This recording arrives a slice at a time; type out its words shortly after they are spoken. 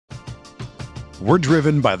We're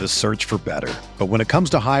driven by the search for better. But when it comes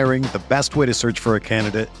to hiring, the best way to search for a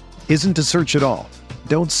candidate isn't to search at all.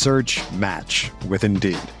 Don't search, match with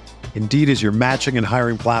Indeed. Indeed is your matching and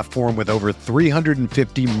hiring platform with over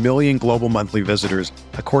 350 million global monthly visitors,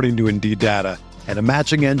 according to Indeed data, and a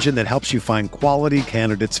matching engine that helps you find quality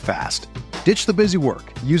candidates fast. Ditch the busy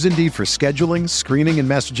work. Use Indeed for scheduling, screening, and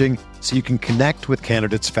messaging so you can connect with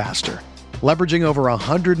candidates faster. Leveraging over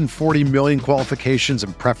 140 million qualifications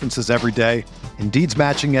and preferences every day, Indeed's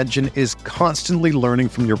matching engine is constantly learning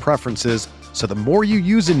from your preferences, so the more you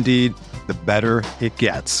use Indeed, the better it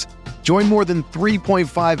gets. Join more than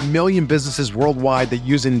 3.5 million businesses worldwide that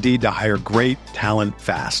use Indeed to hire great talent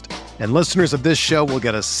fast. And listeners of this show will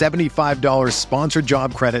get a $75 sponsored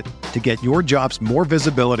job credit to get your jobs more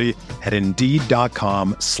visibility at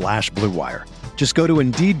Indeed.com/Blue Wire. Just go to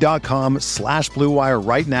Indeed.com/Blue Wire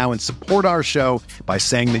right now and support our show by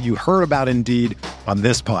saying that you heard about Indeed on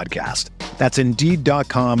this podcast. That's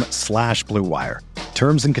Indeed.com/Blue Wire.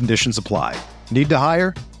 Terms and conditions apply. Need to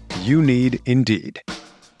hire? You need Indeed.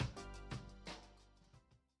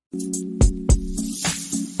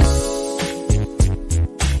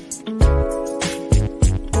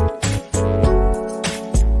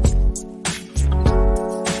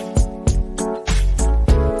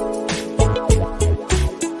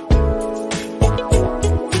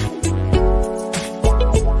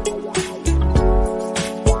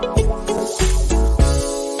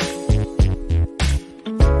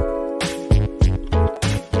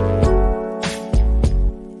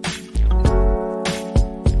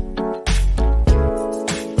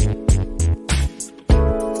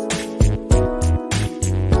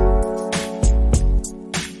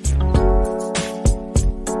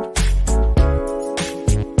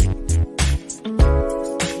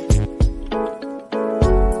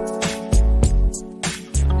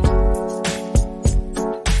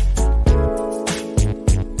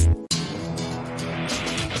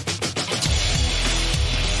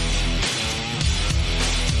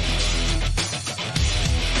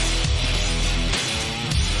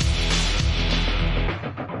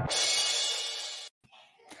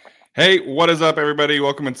 Hey, what is up, everybody?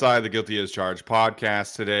 Welcome inside the Guilty as Charged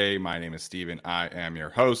podcast today. My name is Steven. I am your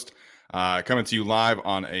host. Coming to you live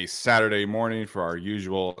on a Saturday morning for our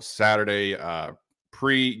usual Saturday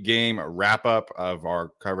pre-game wrap-up of our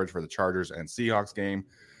coverage for the Chargers and Seahawks game.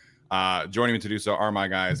 Joining me to do so are my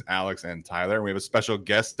guys, Alex and Tyler. We have a special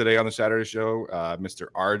guest today on the Saturday show, Mr.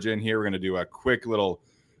 Arjun here. We're going to do a quick little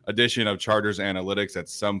edition of Chargers Analytics at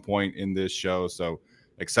some point in this show, so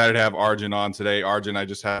excited to have Arjun on today. Arjun, I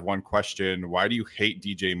just have one question. Why do you hate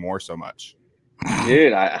DJ Moore so much?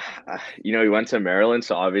 Dude, he went to Maryland,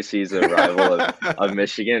 so obviously he's a rival of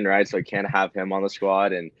Michigan, right? So I can't have him on the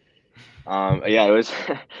squad. And it was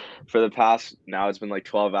for the past, now it's been like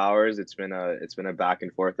 12 hours. It's been a back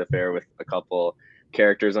and forth affair with a couple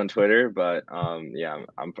characters on Twitter, but I'm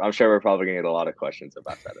sure we're probably gonna get a lot of questions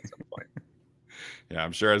about that at some point. Yeah,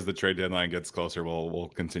 I'm sure as the trade deadline gets closer,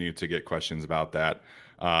 we'll continue to get questions about that.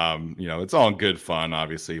 It's all in good fun,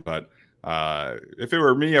 obviously, but if it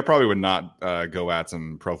were me, I probably would not go at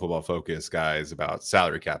some Pro Football Focus guys about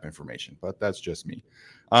salary cap information, but that's just me.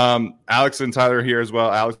 Alex and Tyler here as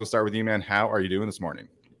well. Alex, we'll start with you, man. How are you doing this morning?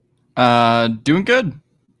 Doing good.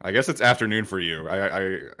 I guess it's afternoon for you.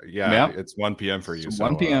 Yep. It's 1 p.m. for you. It's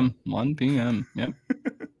 1 p.m. 1 p.m. Yep.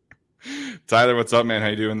 Tyler, what's up, man? How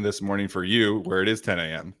you doing this morning for you, where it is 10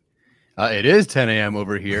 a.m.? It is 10 a.m.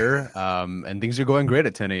 over here, and things are going great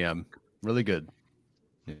at 10 a.m. Really good.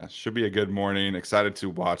 Yeah, should be a good morning. Excited to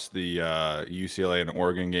watch the UCLA and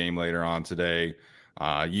Oregon game later on today.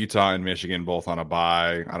 Utah and Michigan both on a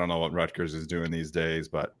bye. I don't know what Rutgers is doing these days,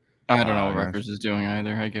 but I don't know what Rutgers is doing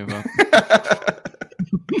either. I give up.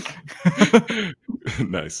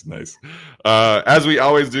 Nice. As we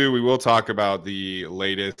always do, we will talk about the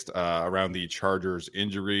latest around the Chargers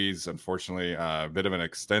injuries. Unfortunately, a bit of an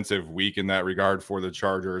extensive week in that regard for the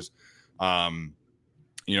Chargers.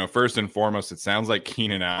 First and foremost, it sounds like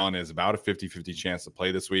Keenan Allen is about a 50-50 chance to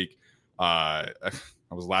play this week. I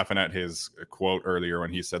was laughing at his quote earlier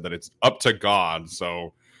when he said that it's up to God.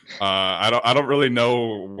 So I don't really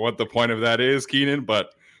know what the point of that is, Keenan,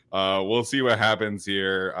 but we'll see what happens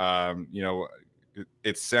here.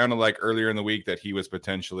 It sounded like earlier in the week that he was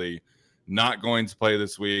potentially not going to play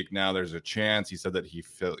this week. Now there's a chance. He said that he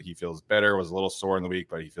feels better, was a little sore in the week,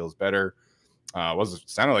 but he feels better.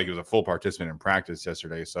 Sounded like he was a full participant in practice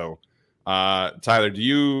yesterday. So, Tyler, do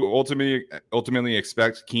you ultimately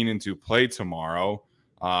expect Keenan to play tomorrow?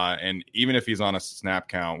 And even if he's on a snap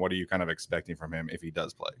count, what are you kind of expecting from him if he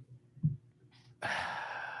does play?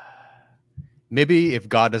 Maybe if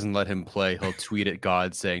God doesn't let him play, he'll tweet at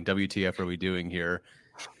God saying, WTF are we doing here?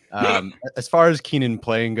 As far as Keenan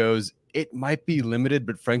playing goes, it might be limited,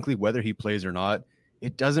 but frankly, whether he plays or not,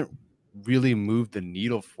 it doesn't really move the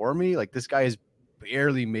needle for me. Like, this guy is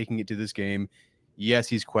barely making it to this game. Yes,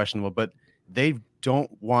 he's questionable, but they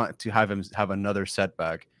don't want to have him have another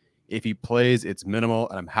setback. If he plays, it's minimal,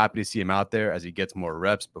 and I'm happy to see him out there as he gets more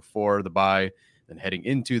reps before the bye and heading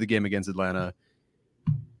into the game against Atlanta.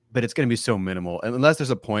 But it's going to be so minimal. And unless there's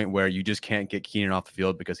a point where you just can't get Keenan off the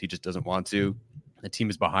field because he just doesn't want to, the team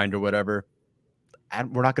is behind or whatever,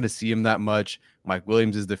 and we're not going to see him that much. Mike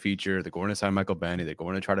Williams is the feature. They're going to sign Michael Bandy. They're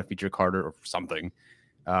going to try to feature Carter or something.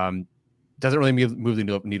 Doesn't really move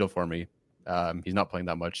the needle for me. He's not playing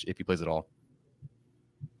that much if he plays at all.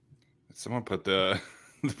 Someone put the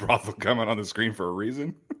brothel comment on the screen for a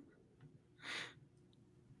reason.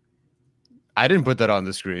 I didn't put that on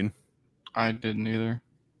the screen. I didn't either.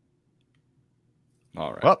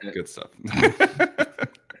 All right. Well, good stuff.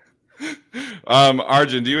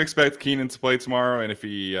 Arjun, do you expect Keenan to play tomorrow? And if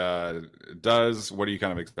he does, what are you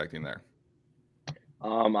kind of expecting there?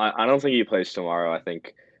 I don't think he plays tomorrow.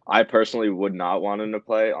 I personally would not want him to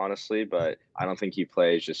play, honestly, but I don't think he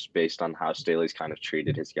plays just based on how Staley's kind of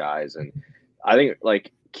treated his guys. And I think,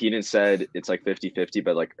 like Keenan said, it's like 50-50,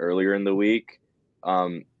 but like earlier in the week,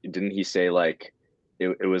 didn't he say like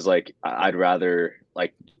it was like I'd rather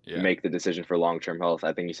like make the decision for long-term health?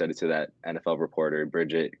 I think he said it to that NFL reporter,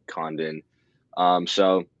 Bridget Condon.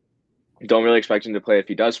 So don't really expect him to play. If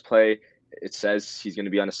he does play, it says he's going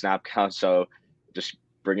to be on a snap count. So just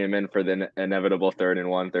bring him in for the inevitable 3rd and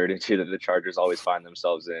 1, 3rd and 2 that the Chargers always find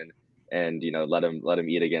themselves in, and let him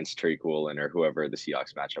eat against Tariq Woolen or whoever the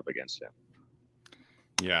Seahawks match up against him.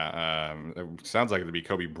 Yeah, it sounds like it'd be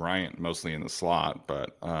Kobe Bryant mostly in the slot,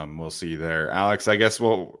 but we'll see there. Alex, I guess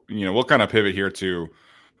we'll kind of pivot here to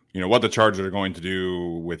what the Chargers are going to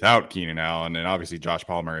do without Keenan Allen, and obviously Josh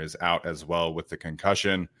Palmer is out as well with the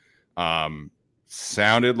concussion.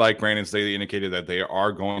 Sounded like Brandon Staley indicated that they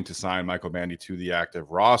are going to sign Michael Bandy to the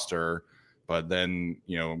active roster, but then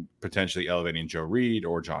potentially elevating Joe Reed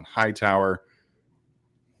or John Hightower.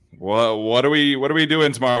 Well, what are we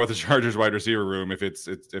doing tomorrow with the Chargers wide receiver room? If it's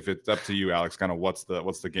up to you, Alex, kind of what's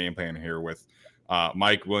the game plan here with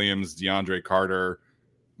Mike Williams, DeAndre Carter,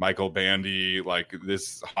 Michael Bandy, like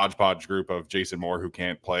this hodgepodge group of Jason Moore who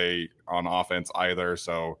can't play on offense either.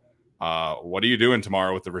 So what are you doing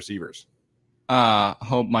tomorrow with the receivers?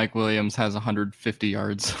 Hope Mike Williams has 150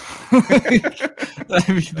 yards. I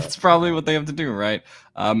mean, that's probably what they have to do, right?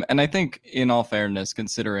 And I think, in all fairness,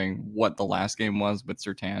 considering what the last game was with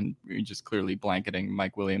Surtain, just clearly blanketing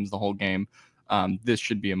Mike Williams the whole game, this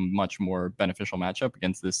should be a much more beneficial matchup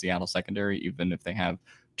against the Seattle secondary, even if they have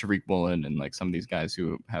Tariq Woolen and like some of these guys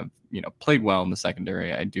who have played well in the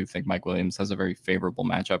secondary. I do think Mike Williams has a very favorable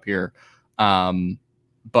matchup here.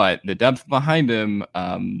 But the depth behind him,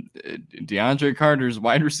 DeAndre Carter's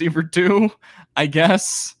wide receiver 2, I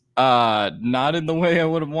guess, not in the way I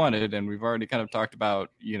would have wanted. And we've already kind of talked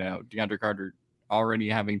about, DeAndre Carter already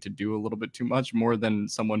having to do a little bit too much, more than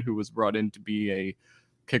someone who was brought in to be a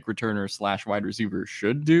kick returner / wide receiver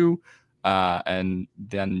should do. And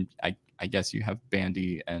then I guess you have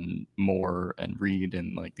Bandy and Moore and Reed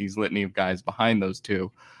and like these litany of guys behind those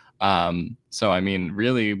two. So, I mean,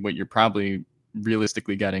 really what you're probably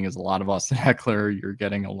realistically getting is a lot of Austin Eckler. You're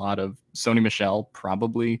getting a lot of Sony Michel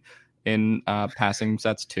probably in passing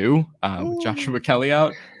sets too, with Joshua Kelly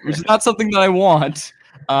out, which is not something that I want,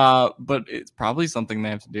 but it's probably something they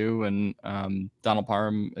have to do. And Donald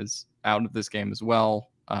Parham is out of this game as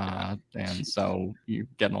well, and so you're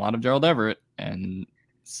getting a lot of Gerald Everett. And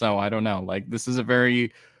so I don't know, like this is a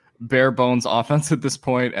very bare bones offense at this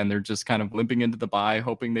point, and they're just kind of limping into the bye,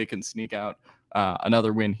 hoping they can sneak out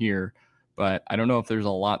another win here. But I don't know if there's a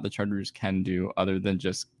lot the Chargers can do other than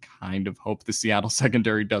just kind of hope the Seattle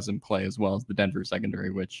secondary doesn't play as well as the Denver secondary,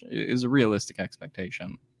 which is a realistic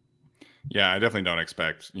expectation. Yeah, I definitely don't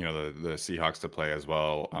expect, the Seahawks to play as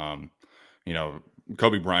well.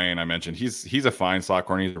 Kobe Bryant, I mentioned, he's a fine slot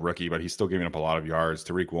corner. He's a rookie, but he's still giving up a lot of yards.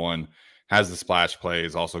 Tariq Woolen has the splash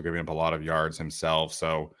plays, also giving up a lot of yards himself.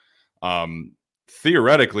 So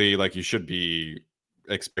theoretically, like you should be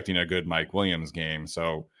expecting a good Mike Williams game.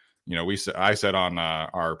 So, I said on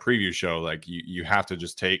our preview show, like you have to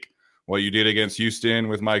just take what you did against Houston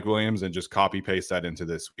with Mike Williams and just copy paste that into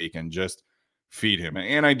this week and just feed him.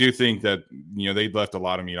 And I do think that, they left a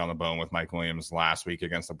lot of meat on the bone with Mike Williams last week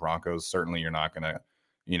against the Broncos. Certainly you're not going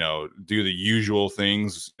to, do the usual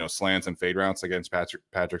things, slants and fade routes against Patrick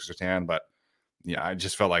Surtain. But yeah, I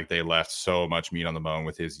just felt like they left so much meat on the bone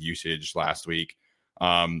with his usage last week.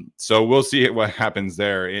 So we'll see what happens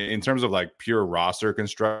there. In terms of like pure roster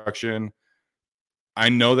construction, I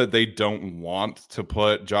know that they don't want to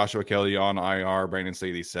put Joshua Kelly on IR. Brandon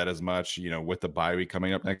Staley said as much, with the bye week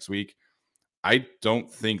coming up next week. I don't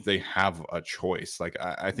think they have a choice. Like,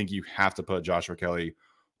 I think you have to put Joshua Kelly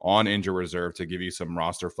on injured reserve to give you some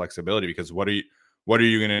roster flexibility, because what are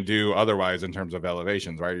you going to do otherwise in terms of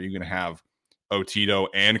elevations, right? Are you going to have Otito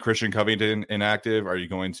and Christian Covington inactive? Are you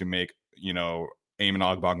going to make, Eamon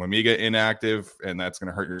Ogbongbemiga inactive, and that's going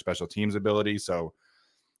to hurt your special teams ability? So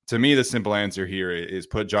to me, the simple answer here is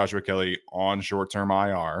put Joshua Kelly on short-term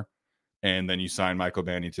IR, and then you sign Michael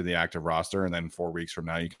Bandy to the active roster, and then 4 weeks from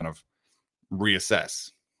now, you kind of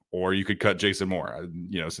reassess. Or you could cut Jason Moore,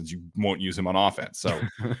 since you won't use him on offense. So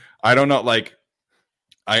I don't know. Like,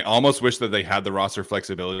 I almost wish that they had the roster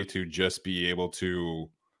flexibility to just be able to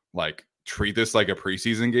like treat this like a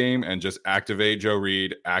preseason game and just activate Joe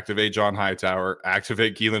Reed, activate John Hightower,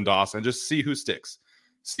 activate Keelan Dawson, just see who sticks.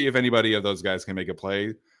 See if anybody of those guys can make a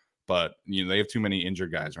play. But, they have too many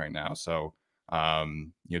injured guys right now. So,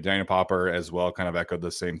 Daniel Popper as well kind of echoed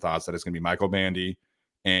the same thoughts that it's going to be Michael Bandy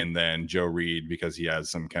and then Joe Reed, because he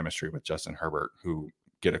has some chemistry with Justin Herbert, who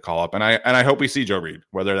get a call up. And I hope we see Joe Reed,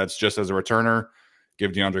 whether that's just as a returner,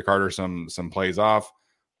 give DeAndre Carter some plays off.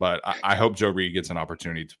 But I hope Joe Reed gets an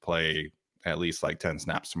opportunity to play at least like 10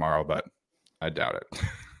 snaps tomorrow, but I doubt it.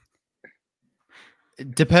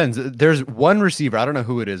 It depends. There's one receiver, I don't know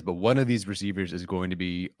who it is, but one of these receivers is going to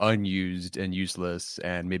be unused and useless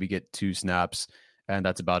and maybe get 2 snaps, and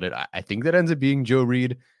that's about it. I think that ends up being Joe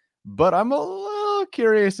Reed, but I'm a little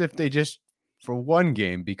curious if they just, for one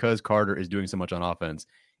game, because Carter is doing so much on offense,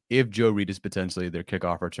 if Joe Reed is potentially their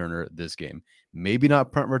kickoff returner this game. Maybe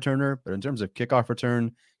not punt returner, but in terms of kickoff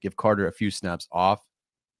return, give Carter a few snaps off.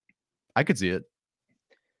 I could see it.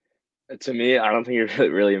 To me, I don't think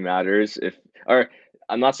it really matters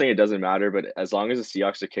I'm not saying it doesn't matter, but as long as the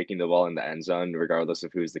Seahawks are kicking the ball in the end zone, regardless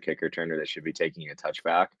of who's the kick returner, they should be taking a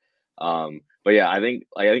touchback. But yeah, I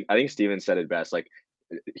think Steven said it best. Like,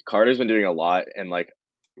 Carter's been doing a lot, and like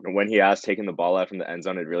when he has taken the ball out from the end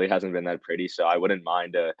zone, it really hasn't been that pretty. So I wouldn't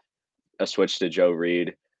mind a switch to Joe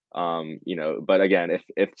Reed. But again,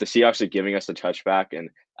 if the Seahawks are giving us a touchback and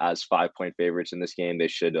as 5-point favorites in this game, they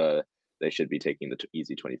should be taking the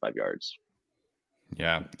easy 25 yards.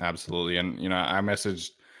 Yeah, absolutely. And I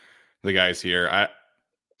messaged the guys here.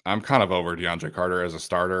 I'm kind of over DeAndre Carter as a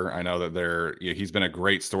starter. I know that he's been a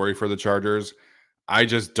great story for the Chargers. I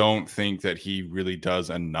just don't think that he really does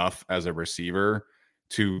enough as a receiver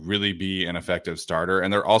to really be an effective starter.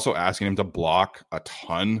 And they're also asking him to block a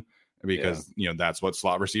ton because, that's what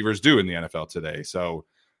slot receivers do in the NFL today. So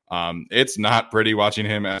it's not pretty watching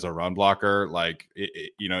him as a run blocker. Like,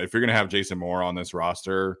 if you're going to have Jason Moore on this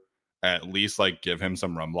roster, at least like give him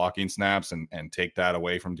some run blocking snaps and take that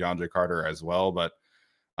away from DeAndre Carter as well. But,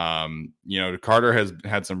 Carter has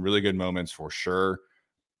had some really good moments for sure,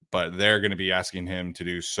 but they're going to be asking him to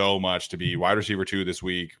do so much to be wide receiver 2 this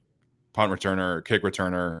week, punt returner, kick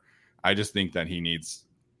returner. I just think that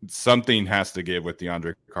something has to give with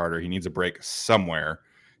DeAndre Carter. He needs a break somewhere.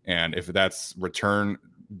 And if that's return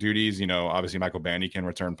duties, obviously Michael Bandy can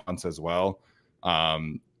return punts as well.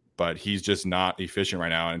 But he's just not efficient right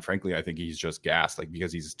now. And frankly, I think he's just gassed,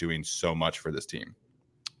 because he's doing so much for this team.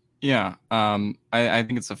 Yeah, I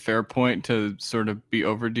think it's a fair point to sort of be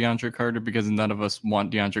over DeAndre Carter, because none of us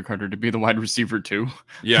want DeAndre Carter to be the wide receiver too.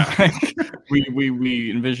 Yeah.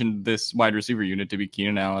 we envisioned this wide receiver unit to be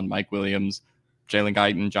Keenan Allen, Mike Williams, Jalen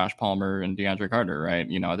Guyton, Josh Palmer, and DeAndre Carter, right?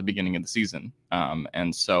 At the beginning of the season.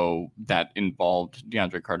 And so that involved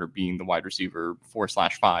DeAndre Carter being the wide receiver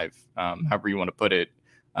 4/5, however you want to put it,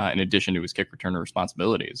 in addition to his kick returner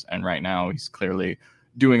responsibilities. And right now he's clearly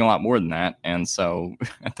doing a lot more than that. And so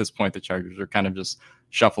at this point, the Chargers are kind of just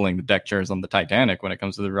shuffling the deck chairs on the Titanic when it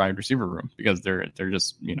comes to the wide receiver room, because they're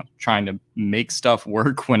just, trying to make stuff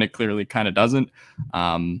work when it clearly kind of doesn't.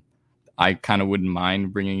 I kind of wouldn't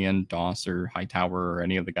mind bringing in Doss or Hightower or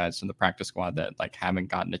any of the guys from the practice squad that like haven't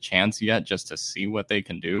gotten a chance yet, just to see what they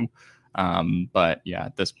can do. But yeah,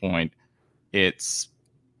 at this point, it's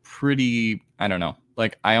pretty, I don't know.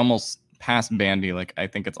 Like, I almost past Bandy, like, I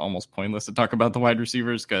think it's almost pointless to talk about the wide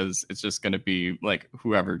receivers, because it's just going to be like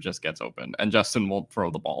whoever just gets open, and Justin will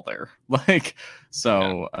throw the ball there.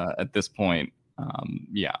 At this point,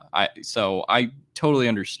 I totally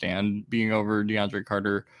understand being over DeAndre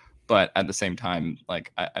Carter, but at the same time,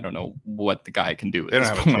 like, I don't know what the guy can do at they this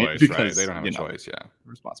don't have point, a choice, because, right? They don't have a choice. Yeah,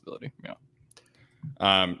 responsibility. Yeah.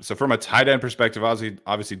 So from a tight end perspective,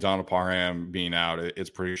 obviously Donald Parham being out,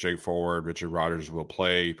 it's pretty straightforward. Richard Rodgers will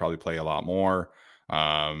probably play a lot more.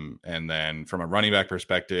 And then from a running back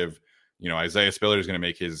perspective, Isaiah Spiller is going to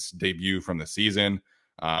make his debut from the season,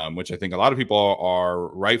 which I think a lot of people are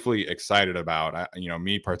rightfully excited about.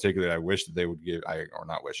 Me particularly, I wish that they would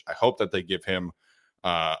I hope that they give him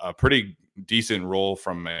a pretty decent role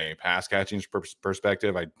from a pass catching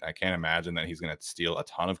perspective. I can't imagine that he's going to steal a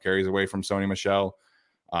ton of carries away from Sony Michel.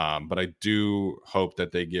 But I do hope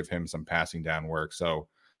that they give him some passing down work. So,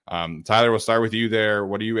 Tyler, we'll start with you there.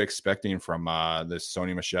 What are you expecting from this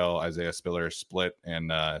Sony Michel, Isaiah Spiller split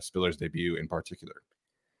and Spiller's debut in particular?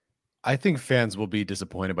 I think fans will be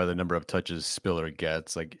disappointed by the number of touches Spiller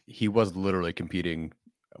gets. Like, he was literally competing,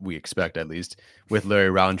 we expect at least, with Larry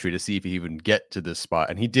Roundtree to see if he even get to this spot.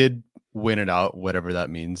 And he did win it out, whatever that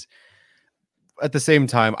means. At the same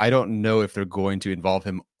time, I don't know if they're going to involve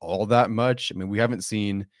him all that much. I mean, we haven't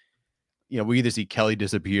seen, we either see Kelly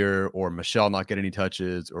disappear or Michel not get any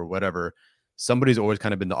touches or whatever. Somebody's always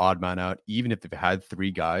kind of been the odd man out, even if they've had 3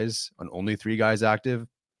 guys and only 3 guys active.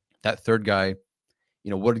 That third guy,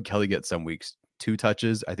 what did Kelly get some weeks? 2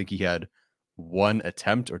 touches. I think he had 1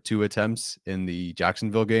 attempt or 2 attempts in the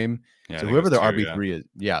Jacksonville game. Yeah, so whoever their RB3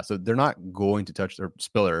 is, so they're not going to touch their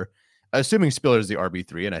Spiller, assuming Spiller is the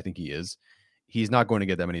RB3, and I think he is. He's not going to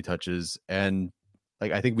get that many touches. And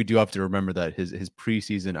I think we do have to remember that his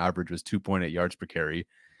preseason average was 2.8 yards per carry.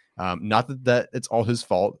 Not that it's all his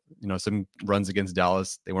fault. Some runs against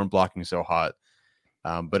Dallas, they weren't blocking so hot.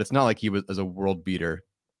 But it's not like he was as a world beater.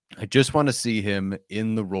 I just want to see him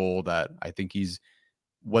in the role that I think he's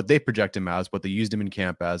what they project him as, what they used him in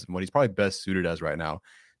camp as, and what he's probably best suited as right now.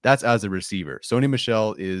 That's as a receiver. Sony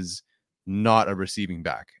Michel is not a receiving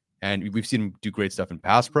back. And we've seen him do great stuff in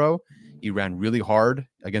pass pro. He ran really hard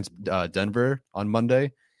against Denver on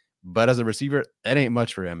Monday. But as a receiver, that ain't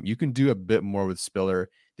much for him. You can do a bit more with Spiller.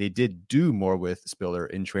 They did do more with Spiller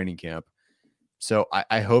in training camp. So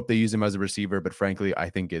I hope they use him as a receiver. But frankly,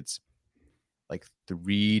 I think it's like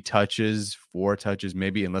 3 touches, 4 touches,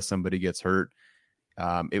 maybe, unless somebody gets hurt.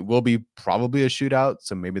 It will be probably a shootout.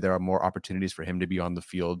 So maybe there are more opportunities for him to be on the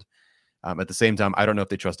field. At the same time, I don't know if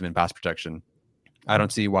they trust him in pass protection. I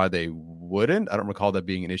don't see why they wouldn't. I don't recall that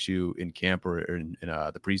being an issue in camp or in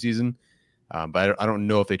the preseason. But I don't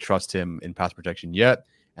know if they trust him in pass protection yet.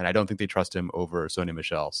 And I don't think they trust him over Sony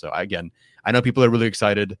Michel. So again, I know people are really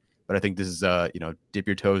excited, but I think this is dip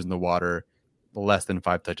your toes in the water, less than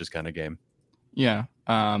 5 touches kind of game. Yeah.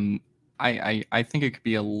 I think it could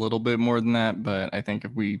be a little bit more than that, but I think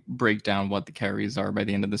if we break down what the carries are by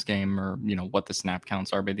the end of this game, or what the snap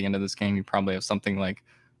counts are by the end of this game, you probably have something like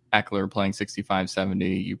Eckler playing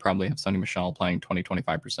 65-70. You probably have Sony Michel playing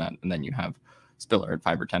 20-25%, and then you have Spiller at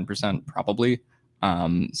 5 or 10% probably.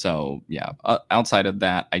 So yeah, outside of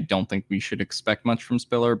that, I don't think we should expect much from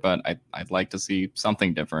Spiller, but I'd like to see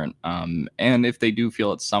something different. And if they do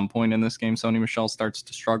feel at some point in this game Sony Michel starts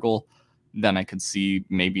to struggle, then I could see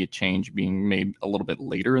maybe a change being made a little bit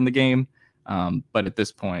later in the game. But at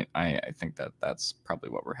this point, I think that's probably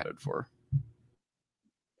what we're headed for.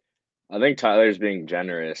 I think Tyler's being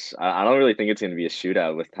generous. I don't really think it's going to be a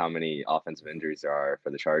shootout with how many offensive injuries there are for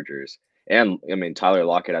the Chargers. And I mean, Tyler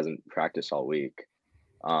Lockett hasn't practiced all week.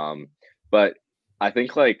 But I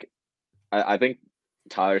think I think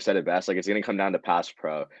Tyler said it best. Like, it's going to come down to pass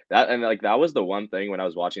pro. That was the one thing when I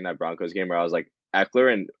was watching that Broncos game where I was like,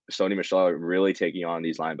 Eckler and Sony Michel are really taking on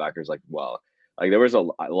these linebackers like well. Like, there was a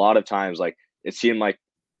lot of times like it seemed like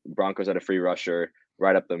Broncos had a free rusher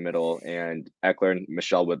right up the middle, and Eckler and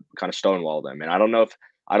Michel would kind of stonewall them. And I don't know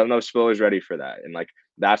if Spiller's ready for that. And like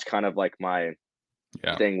that's kind of like my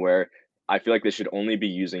thing where I feel like they should only be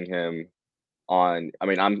using him on. I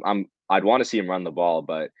mean, I'd want to see him run the ball,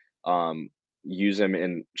 but use him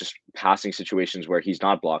in just passing situations where he's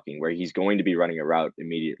not blocking, where he's going to be running a route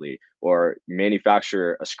immediately, or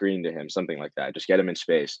manufacture a screen to him, something like that. Just get him in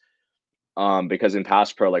space. Because in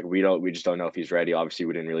pass pro, like we just don't know if he's ready. Obviously,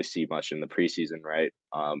 we didn't really see much in the preseason, right?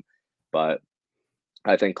 But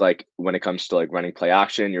I think like when it comes to like running play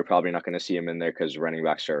action, you're probably not going to see him in there because running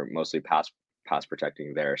backs are mostly pass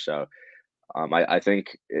protecting there. So I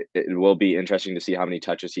think it will be interesting to see how many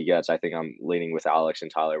touches he gets. I think I'm leaning with Alex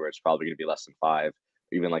and Tyler, where it's probably going to be less than 5,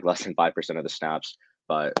 even like less than 5% of the snaps.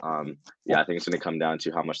 But I think it's going to come down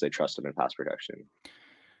to how much they trust him in pass protection.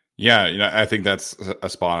 Yeah, I think that's a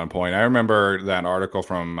spot on point. I remember that article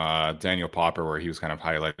from Daniel Popper where he was kind of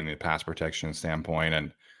highlighting the pass protection standpoint.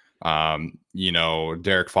 And,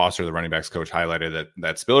 Derek Foster, the running backs coach, highlighted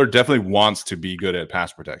that Spiller definitely wants to be good at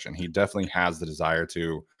pass protection. He definitely has the desire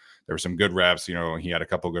to. There were some good reps. He had a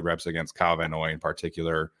couple good reps against Kyle Van Noy in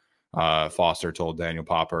particular. Foster told Daniel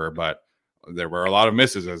Popper, but there were a lot of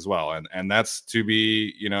misses as well. And that's to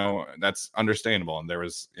be, that's understandable. And there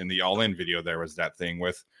was in the All In video, there was that thing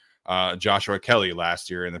with Joshua Kelly last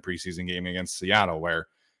year in the preseason game against Seattle, where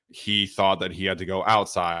he thought that he had to go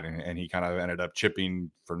outside and he kind of ended up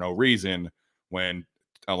chipping for no reason when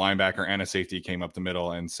a linebacker and a safety came up the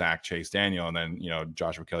middle and sacked Chase Daniel. And then,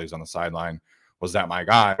 Joshua Kelly's on the sideline. Was that my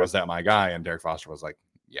guy? Was that my guy? And Derek Foster was like,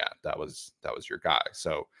 yeah, that was your guy.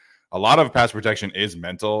 So a lot of pass protection is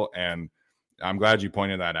mental. And I'm glad you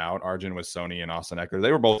pointed that out. Arjun with Sony and Austin Eckler,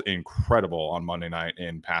 they were both incredible on Monday night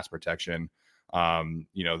in pass protection.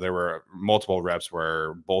 There were multiple reps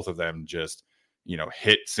where both of them just,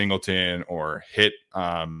 hit Singleton or hit,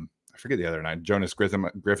 I forget the other nine, Jonas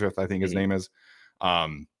Griffith, I think his name is,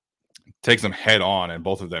 takes them head on. And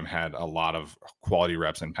both of them had a lot of quality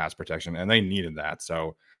reps in pass protection and they needed that.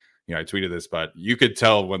 So, I tweeted this, but you could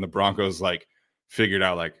tell when the Broncos figured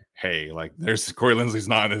out hey, there's Corey Linsley's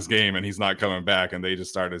not in this game and he's not coming back. And they just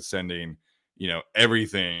started sending,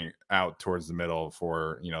 everything out towards the middle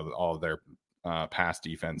for, all of their pass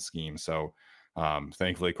defense scheme. So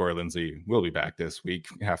thankfully Corey Linsley will be back this week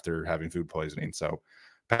after having food poisoning. So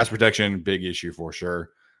pass protection, big issue for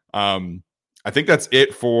sure. I think that's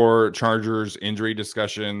it for Chargers injury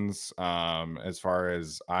discussions. As far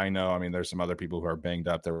as I know, there's some other people who are banged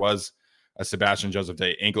up. There was a Sebastian Joseph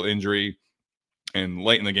Day ankle injury, and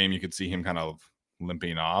late in the game, you could see him kind of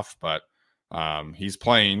limping off, but he's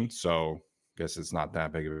playing, so I guess it's not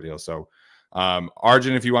that big of a deal. So,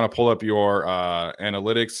 Arjun, if you want to pull up your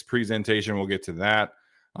analytics presentation, we'll get to that.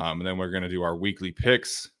 And then we're going to do our weekly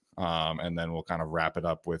picks, and then we'll kind of wrap it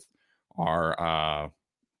up with our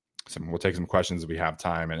we'll take some questions if we have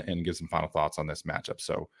time and give some final thoughts on this matchup.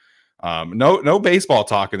 So no baseball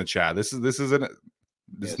talk in the chat. This is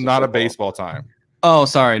not a baseball time. Oh,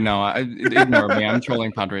 sorry. No, ignore me. I'm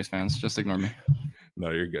trolling Padres fans. Just ignore me.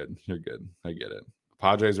 No, you're good. You're good. I get it.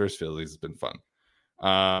 Padres versus Phillies has been fun.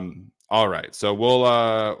 All right. So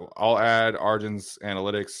I'll add Arjun's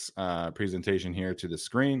analytics presentation here to the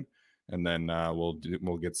screen. And then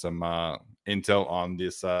we'll get some intel on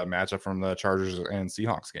this matchup from the Chargers and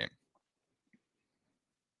Seahawks game.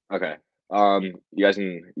 Okay.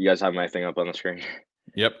 You guys have my thing up on the screen?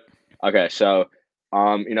 Yep. Okay. So,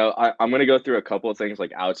 I'm gonna go through a couple of things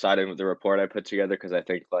outside of the report I put together because I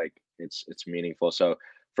think it's meaningful. So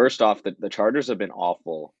first off, the Chargers have been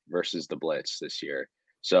awful versus the blitz this year.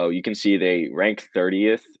 So you can see they rank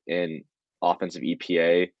 30th in offensive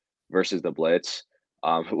EPA versus the blitz.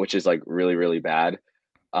 Which is really, really bad.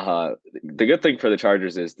 The good thing for the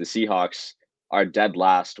Chargers is the Seahawks are dead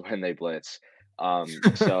last when they blitz.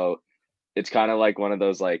 So it's kind of one of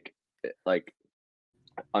those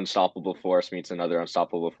unstoppable force meets another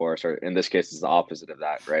unstoppable force, or in this case, it's the opposite of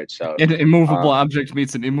that, right? So an immovable object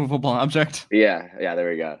meets an immovable object. Yeah, there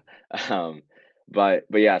we go. But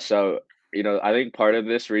yeah, so I think part of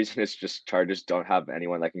this reason is just Chargers don't have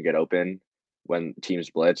anyone that can get open when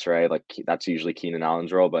teams blitz, right? That's usually Keenan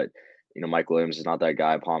Allen's role, but Mike Williams is not that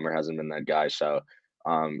guy. Palmer hasn't been that guy. So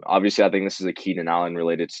obviously I think this is a Keenan Allen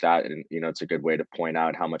related stat, and it's a good way to point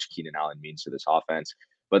out how much Keenan Allen means to this offense.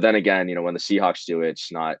 But then again, when the Seahawks do it,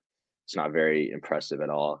 it's not very impressive at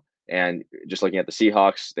all. And just looking at the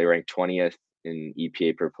Seahawks, they rank 20th in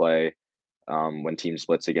EPA per play. When teams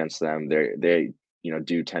blitz against them, they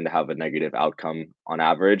do tend to have a negative outcome on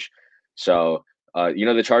average. So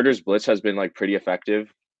the Chargers blitz has been pretty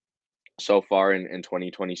effective so far in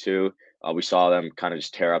 2022. We saw them kind of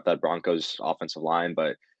just tear up that Broncos offensive line,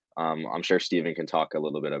 but I'm sure Steven can talk a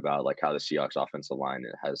little bit about how the Seahawks offensive line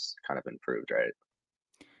has kind of improved, right?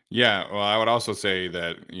 Yeah, well, I would also say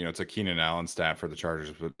that it's a Keenan Allen stat for the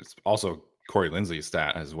Chargers, but it's also Corey Linsley's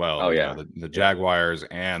stat as well. Oh yeah, the Jaguars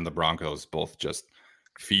and the Broncos both just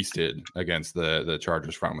feasted against the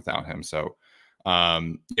Chargers front without him. So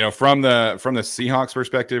from the Seahawks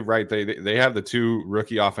perspective, right, they have the two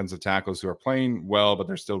rookie offensive tackles who are playing well, but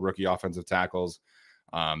they're still rookie offensive tackles.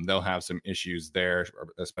 They'll have some issues there,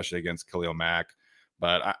 especially against Khalil Mack,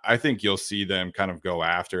 but I think you'll see them kind of go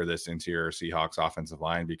after this interior Seahawks offensive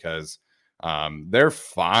line because they're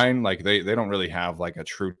fine. They don't really have a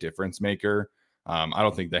true difference maker. I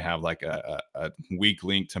don't think they have a weak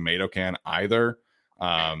link tomato can either.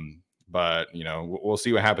 But we'll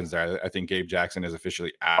see what happens there. I think Gabe Jackson is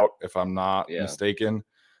officially out, if I'm not mistaken.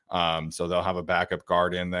 So they'll have a backup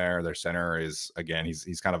guard in there. Their center is, again,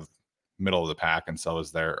 he's kind of middle of the pack, and so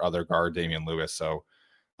is their other guard, Damian Lewis. So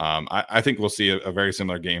I think we'll see a very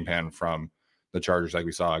similar game plan from the Chargers like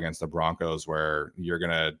we saw against the Broncos, where you're going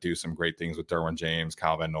to do some great things with Derwin James,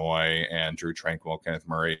 Kyle Van Noy, and Drew Tranquil, Kenneth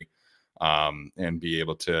Murray, and be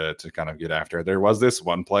able to kind of get after it. There was this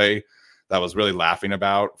one play that was really laughing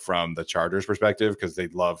about from the Chargers perspective, because they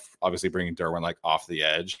love obviously bringing Derwin off the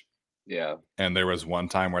edge. Yeah. And there was one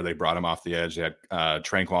time where they brought him off the edge. They had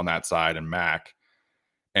Tranquil on that side and Mac,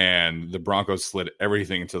 and the Broncos slid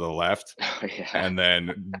everything to the left. Yeah. And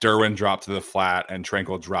then Derwin dropped to the flat and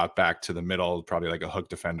Tranquil dropped back to the middle, probably like a hook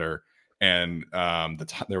defender. And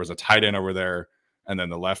there was a tight end over there. And then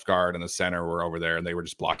the left guard and the center were over there, and they were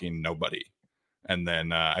just blocking nobody. And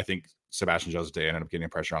then I think Sebastian Joseph Day ended up getting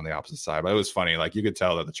pressure on the opposite side. But it was funny. Like, you could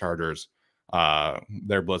tell that the Chargers,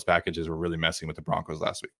 their blitz packages were really messing with the Broncos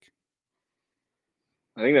last week.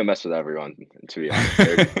 I think they mess with everyone, to be honest.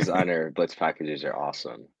 Their designer blitz packages are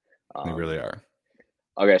awesome. They really are.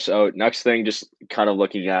 Okay, so next thing, just kind of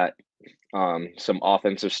looking at some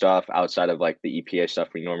offensive stuff outside of like the EPA stuff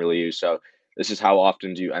we normally use. So this is how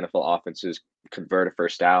often do NFL offenses convert a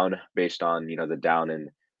first down based on, you know, the down and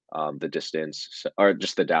the distance, or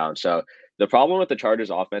just the down. So the problem with the Chargers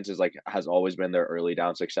offense is like has always been their early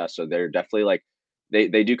down success. So they're definitely like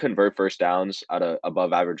they do convert first downs at a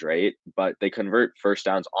above average rate, but they convert first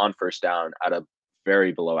downs on first down at a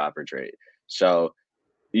very below average rate. So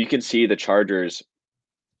you can see the Chargers,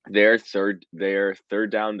 their third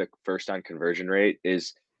down to first down conversion rate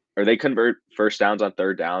is, or they convert first downs on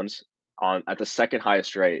third downs on at the second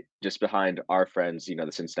highest rate, just behind our friends, you know,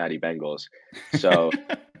 the Cincinnati Bengals. So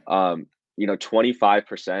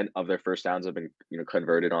 25% of their first downs have been, you know,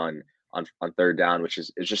 converted on third down, which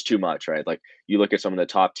is just too much, right? Like, you look at some of the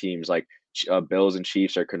top teams, like Bills and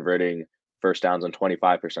Chiefs are converting first downs on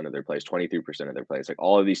 25% of their plays, 23% of their plays. Like,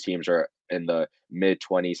 all of these teams are in the mid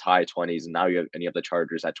 20s, high 20s, and now you have the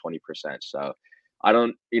Chargers at 20%. So I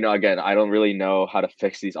don't, again, I don't really know how to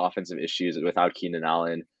fix these offensive issues without Keenan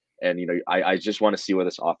Allen. And I just want to see what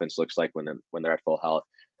this offense looks like when they're at full health.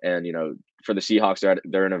 And for the Seahawks,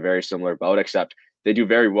 they're in a very similar boat, except they do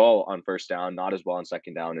very well on first down, not as well on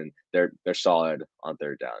second down, and they're solid on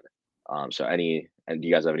third down. Do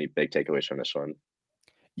you guys have any big takeaways from this one?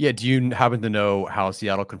 Yeah, do you happen to know how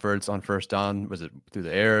Seattle converts on first down? Was it through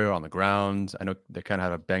the air or on the ground? I know they kind of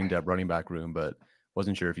had a banged up running back room, but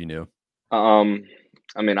wasn't sure if you knew. I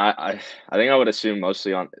think I would assume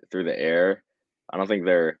mostly through the air. I don't think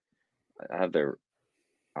I have their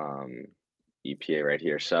EPA right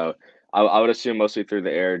here, so I would assume mostly through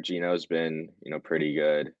the air. Geno's been pretty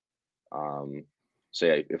good. So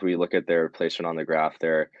yeah, if we look at their placement on the graph,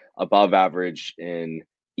 they're above average in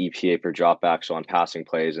EPA per dropback, so on passing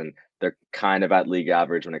plays, and they're kind of at league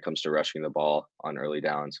average when it comes to rushing the ball on early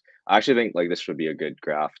downs. I actually think like this would be a good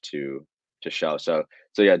graph to show. So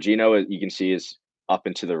yeah, Geno, you can see, is up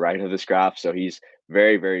and to the right of this graph. So he's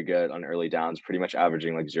very, very good on early downs, pretty much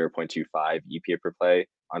averaging like 0.25 EPA per play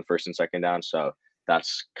on first and second down. So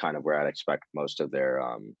that's kind of where I'd expect most of their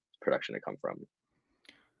production to come from.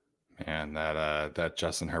 Man, that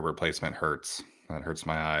Justin Herbert placement hurts. That hurts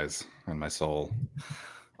my eyes and my soul.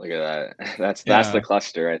 Look at that. That's the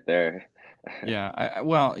cluster right there. Yeah.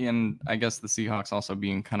 And I guess the Seahawks also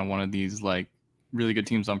being kind of one of these like really good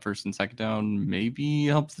teams on first and second down maybe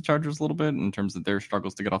helps the Chargers a little bit in terms of their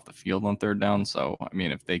struggles to get off the field on third down. So, I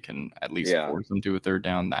mean, if they can at least force them to a third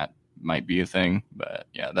down, that might be a thing. But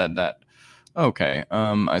yeah, that okay.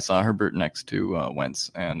 I saw Herbert next to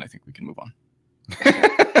Wentz, and I think we can move on.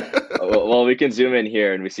 Well, we can zoom in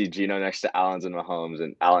here and we see Geno next to Allen and Mahomes,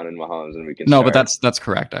 and we can. No, but that's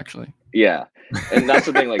correct actually. Yeah, and that's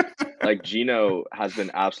the thing. Like Geno has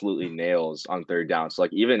been absolutely nails on third down. So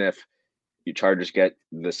like, even if you Chargers get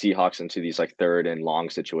the Seahawks into these like third and long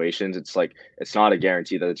situations, it's like it's not a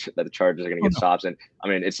guarantee that the Chargers are going to get stops. And I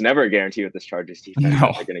mean, it's never a guarantee with this Chargers defense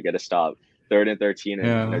that they're going to get a stop. 3rd and 13,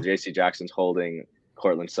 and JC Jackson's holding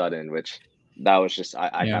Cortland Sutton, which that was just I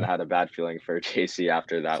kind of had a bad feeling for JC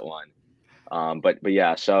after that one. But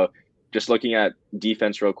yeah, so just looking at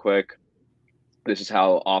defense real quick, this is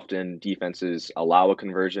how often defenses allow a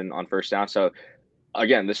conversion on first down. So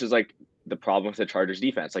again, this is like the problem with the Chargers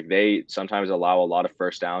defense. Like, they sometimes allow a lot of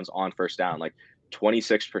first downs on first down, like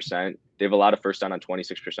 26%. They've allowed a first down on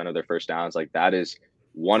 26% of their first downs. Like, that is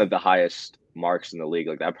one of the highest marks in the league.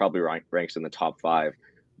 Like, that probably ranks in the top 5.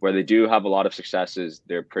 Where they do have a lot of successes,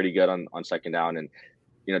 they're pretty good on second down. And,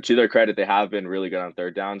 to their credit, they have been really good on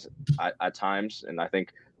third downs at times. And I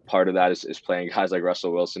think part of that is playing guys like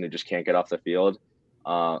Russell Wilson, who just can't get off the field,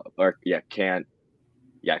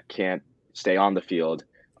 can't stay on the field.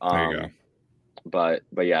 There you go. But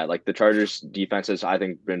yeah, like the Chargers defense has, I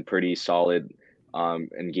think, been pretty solid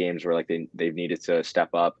in games where like they've needed to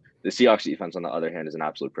step up. The Seahawks defense, on the other hand, is an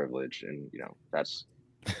absolute privilege, and that's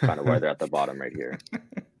kind of why they're at the bottom right here.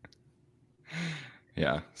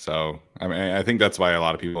 Yeah, so I mean, I think that's why a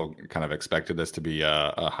lot of people kind of expected this to be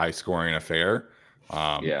a high-scoring affair.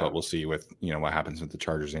 But we'll see with what happens with the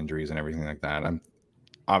Chargers injuries and everything like that.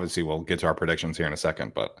 Obviously we'll get to our predictions here in a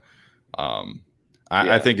second, but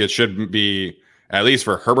I think it should be, at least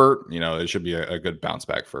for Herbert, it should be a good bounce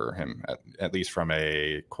back for him, at least from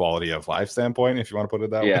a quality of life standpoint, if you want to put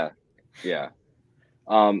it that way. Yeah.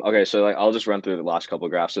 Okay, so I'll just run through the last couple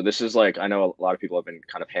of graphs. So this is I know a lot of people have been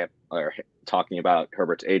kind of talking about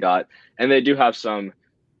Herbert's ADOT, and they do have some.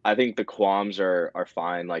 I think the qualms are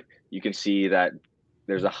fine. Like you can see that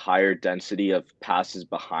there's a higher density of passes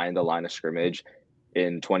behind the line of scrimmage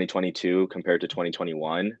in 2022 compared to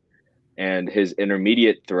 2021, and his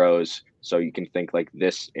intermediate throws. So you can think like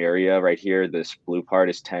this area right here, this blue part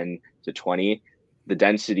is 10 to 20. The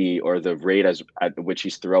density or the rate at which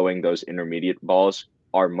he's throwing those intermediate balls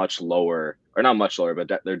are much lower, or not much lower,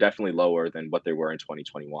 but they're definitely lower than what they were in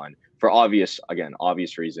 2021 for obvious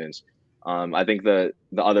reasons. I think the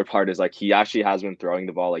other part is he actually has been throwing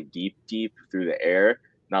the ball deep through the air.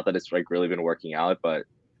 Not that it's really been working out, but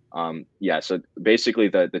so basically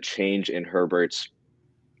the change in Herbert's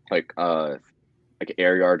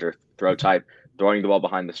air yards or throw type, throwing the ball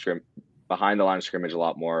behind the line of scrimmage a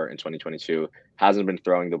lot more in 2022, hasn't been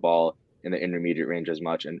throwing the ball in the intermediate range as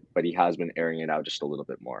much, but he has been airing it out just a little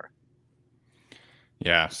bit more.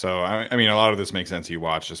 Yeah, so I mean, a lot of this makes sense. You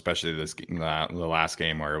watched, especially the last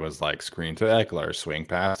game where it was screen to Eckler, swing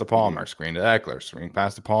pass to Palmer, screen to Eckler, swing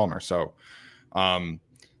pass to Palmer. So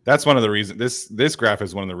that's one of the reasons. This graph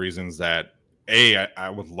is one of the reasons that I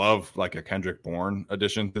would love a Kendrick Bourne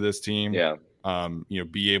addition to this team. Yeah.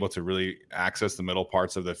 Be able to really access the middle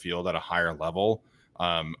parts of the field at a higher level.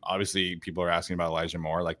 Obviously, people are asking about Elijah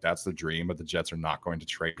Moore. That's the dream, but the Jets are not going to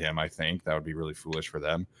trade him. I think that would be really foolish for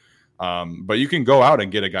them. But you can go out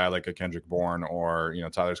and get a guy like a Kendrick Bourne, or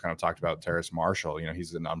Tyler's kind of talked about Terrace Marshall.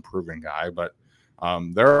 He's an unproven guy, but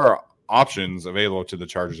there are options available to the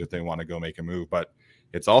Chargers if they want to go make a move. But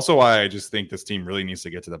it's also why I just think this team really needs to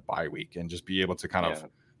get to the bye week and just be able to kind of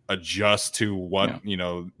adjust to what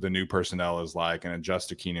the new personnel is like, and adjust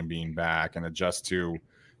to Keenan being back, and adjust to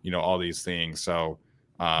all these things. So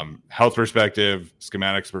health perspective,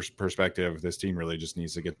 schematics perspective, this team really just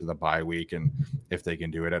needs to get to the bye week, and if they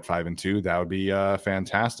can do it at 5-2, that would be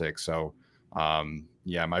fantastic. So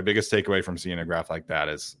my biggest takeaway from seeing a graph like that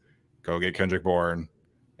is go get Kendrick Bourne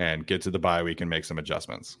and get to the bye week and make some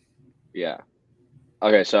adjustments. Yeah.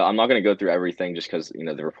 Okay, so I'm not going to go through everything just because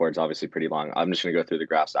the report's obviously pretty long. I'm just going to go through the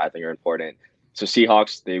graphs that I think are important. So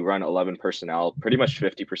Seahawks, they run 11 personnel pretty much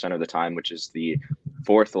 50% of the time, which is the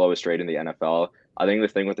fourth lowest rate in the NFL. I think the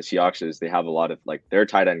thing with the Seahawks is they have a lot of their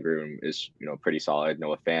tight end room is pretty solid.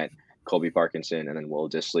 Noah Fant, Colby Parkinson, and then Will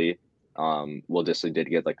Dissly. Will Dissly did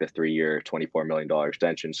get the 3-year, $24 million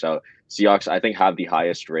extension. So Seahawks, I think, have the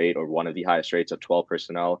highest rate, or one of the highest rates, of 12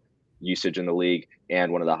 personnel usage in the league,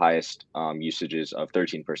 and one of the highest usages of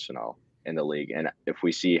 13 personnel in the league. And if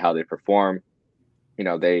we see how they perform,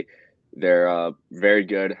 they're very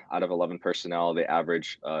good out of 11 personnel. They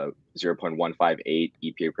average 0.158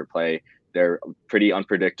 EPA per play. They're pretty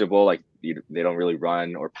unpredictable. They don't really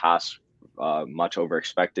run or pass much over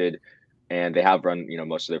expected. And they have run,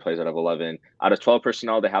 most of their plays out of 11. Out of 12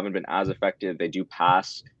 personnel, they haven't been as effective. They do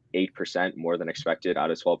pass 8% more than expected out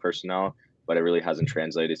of 12 personnel, but it really hasn't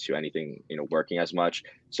translated to anything, working as much.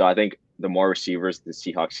 So I think the more receivers the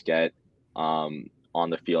Seahawks get on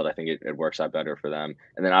the field, I think it works out better for them.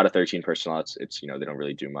 And then out of 13 personnel, it's they don't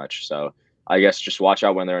really do much. So I guess just watch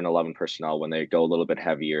out when they're in 11 personnel. When they go a little bit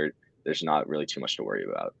heavier, there's not really too much to worry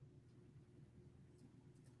about.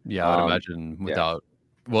 Yeah, I would imagine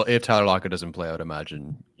if Tyler Lockett doesn't play, I would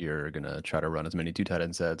imagine you're going to try to run as many 2 tight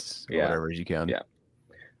end sets or whatever as you can. Yeah,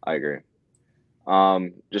 I agree.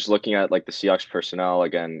 Just looking at the Seahawks personnel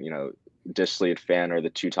again, Dissly and Fant are the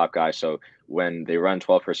 2 top guys. So when they run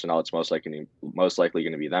 12 personnel, it's most likely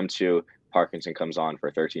going to be them 2. Parkinson comes on for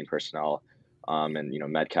 13 personnel. And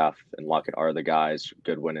Metcalf and Lockett are the guys.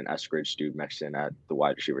 Goodwin and Eskridge do mix in at the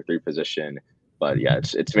wide receiver 3 position. But yeah,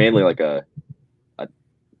 it's mainly a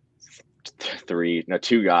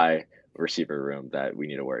 2 guy receiver room that we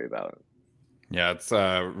need to worry about. Yeah, it's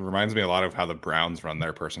reminds me a lot of how the Browns run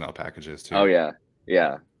their personnel packages too. Oh yeah,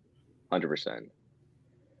 100%.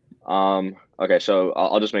 Okay, so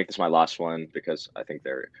I'll just make this my last one because I think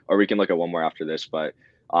or we can look at one more after this. But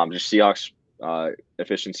just Seahawks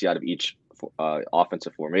efficiency out of each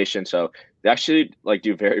offensive formation. So they actually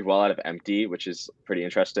do very well out of empty, which is pretty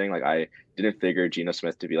interesting. I didn't figure Geno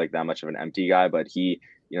Smith to be that much of an empty guy, but he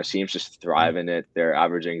seems to thrive in it. They're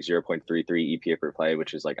averaging 0.33 EPA per play,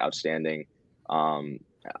 which is outstanding.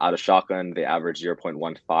 Out of shotgun, they average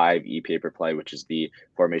 0.15 EPA per play, which is the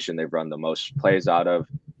formation they've run the most plays out of.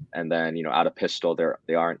 And then, out of pistol,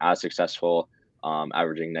 they aren't as successful,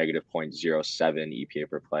 averaging negative 0.07 EPA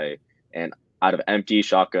per play. And out of empty,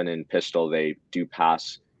 shotgun, and pistol, they do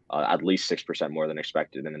pass at least 6% more than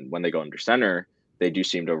expected. And then when they go under center, they do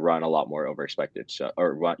seem to run a lot more over expected. So,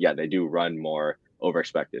 they do run more over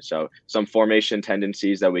expected. So some formation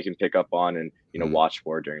tendencies that we can pick up on and, watch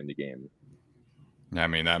for during the game. I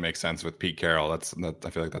mean, that makes sense with Pete Carroll. I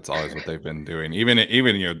feel like that's always what they've been doing.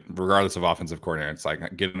 Even regardless of offensive coordinator, it's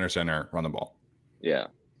like get under center, run the ball. Yeah.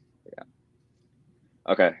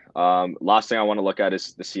 Okay. Last thing I want to look at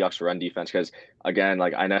is the Seahawks run defense, because again,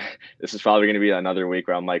 like I know this is probably going to be another week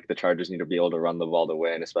where I'm like the Chargers need to be able to run the ball to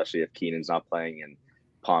win, especially if Keenan's not playing and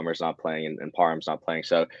Palmer's not playing and Parham's not playing.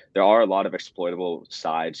 So there are a lot of exploitable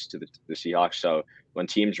sides to the Seahawks. So when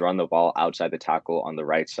teams run the ball outside the tackle on the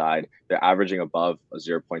right side, they're averaging above a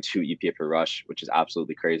 0.2 EPA per rush, which is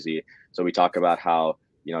absolutely crazy. So we talk about how,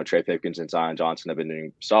 Trey Pipkins and Zion Johnson have been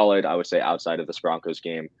doing solid. I would say outside of this Broncos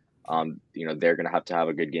game, they're going to have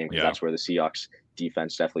a good game, because that's where the Seahawks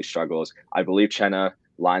defense definitely struggles. I believe Chenna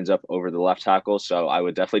lines up over the left tackle, so I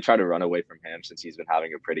would definitely try to run away from him since he's been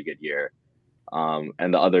having a pretty good year.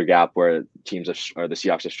 And the other gap where the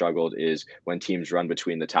Seahawks have struggled is when teams run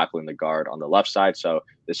between the tackle and the guard on the left side. So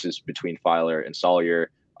this is between Filer and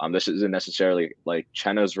Sawyer. This isn't necessarily like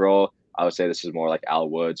Chenna's role. I would say this is more like Al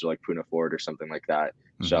Woods or like Poona Ford or something like that.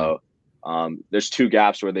 Mm-hmm. So there's two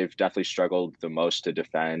gaps where they've definitely struggled the most to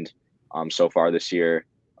defend so far this year.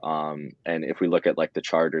 And if we look at like the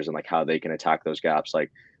Chargers and like how they can attack those gaps,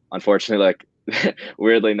 like unfortunately, like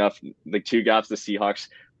weirdly enough, the two gaps the Seahawks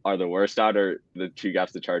are the worst at are the two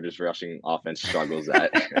gaps the Chargers rushing offense struggles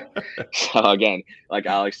at. So again, like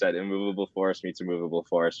Alex said, immovable force meets immovable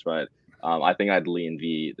force, but I think I'd lean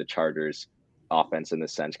the Chargers offense in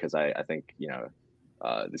this sense, because I think the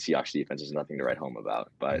Seahawks defense is nothing to write home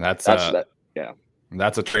about. But that's a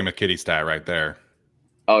Trey McKitty stat right there.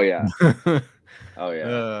 Oh yeah. Oh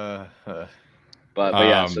yeah. But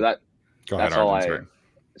yeah, so that's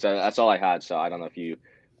all I had. So I don't know if you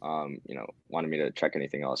wanted me to check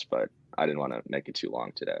anything else, but I didn't want to make it too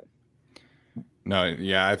long today. No,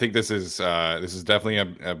 yeah, I think this is definitely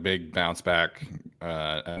a big bounce back,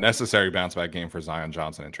 a necessary bounce back game for Zion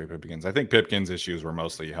Johnson and Trey Pipkins. I think Pipkins' issues were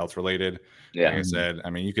mostly health related. Yeah. Like I said, I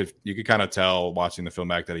mean, you could kind of tell watching the film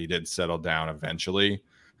back that he did settle down eventually.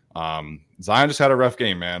 Zion just had a rough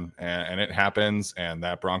game, man, and it happens. And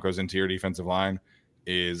that Broncos interior defensive line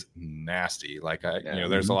is nasty. Like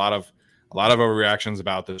there's a lot of overreactions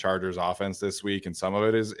about the Chargers offense this week, and some of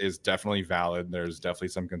it is definitely valid. There's definitely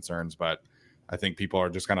some concerns, but I think people are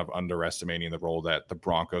just kind of underestimating the role that the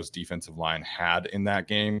Broncos defensive line had in that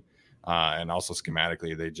game. And also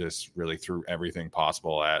schematically, they just really threw everything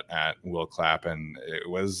possible at Will Clapp, and it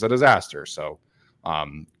was a disaster. So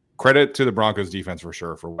credit to the Broncos defense for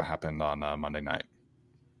sure for what happened on Monday night.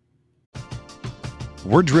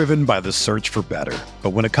 We're driven by the search for better.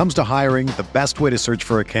 But when it comes to hiring, the best way to search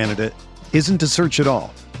for a candidate isn't to search at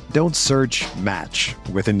all. Don't search, match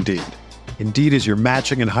with Indeed. Indeed is your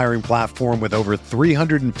matching and hiring platform with over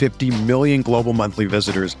 350 million global monthly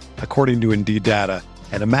visitors, according to Indeed data,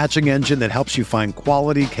 and a matching engine that helps you find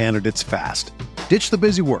quality candidates fast. Ditch the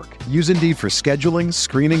busy work. Use Indeed for scheduling,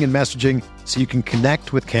 screening, and messaging so you can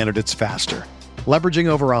connect with candidates faster. Leveraging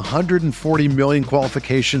over 140 million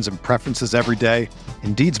qualifications and preferences every day,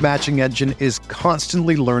 Indeed's matching engine is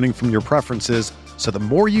constantly learning from your preferences, so the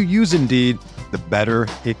more you use Indeed, the better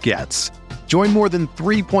it gets. Join more than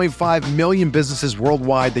 3.5 million businesses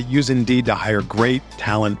worldwide that use Indeed to hire great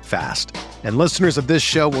talent fast. And listeners of this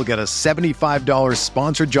show will get a $75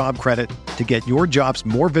 sponsored job credit to get your jobs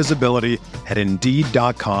more visibility at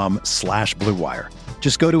Indeed.com/Blue Wire.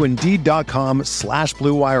 Just go to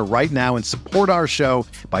Indeed.com/Blue Wire right now and support our show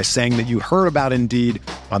by saying that you heard about Indeed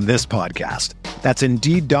on this podcast. That's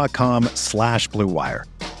Indeed.com/Blue Wire.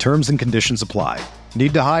 Terms and conditions apply.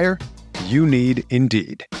 Need to hire? You need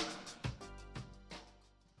Indeed.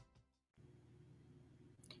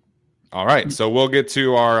 All right, so we'll get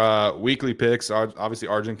to our weekly picks. Obviously,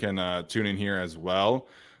 Arjun can tune in here as well.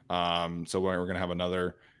 So we're going to have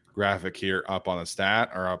another graphic here up on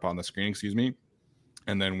the screen, excuse me.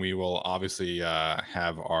 And then we will obviously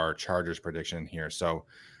have our Chargers prediction here. So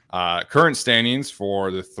current standings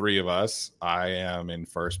for the three of us, I am in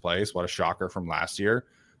first place. What a shocker from last year.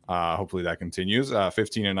 Hopefully that continues.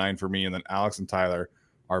 15-9 for me, and then Alex and Tyler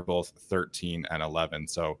are both 13-11.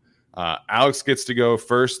 So Alex gets to go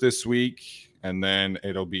first this week, and then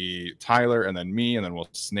it'll be Tyler and then me, and then we'll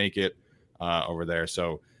snake it over there.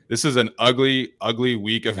 So this is an ugly, ugly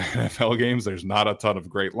week of NFL games. There's not a ton of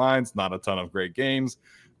great lines, not a ton of great games.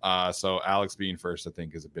 So Alex being first, I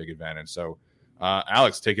think, is a big advantage. So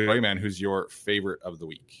Alex, take it away, man. Who's your favorite of the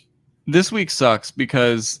week? This week sucks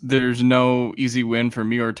because there's no easy win for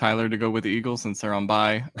me or Tyler to go with the Eagles since they're on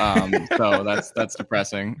bye. So that's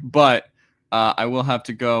depressing. But I will have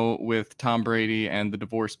to go with Tom Brady and the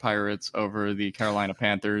divorced Pirates over the Carolina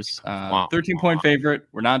Panthers. 13-point favorite.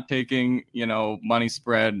 We're not taking, money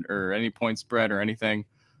spread or any point spread or anything.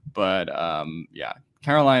 But yeah,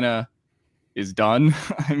 Carolina is done.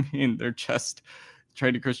 I mean, they're just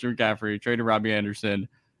traded Christian McCaffrey, traded Robbie Anderson,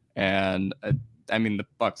 and the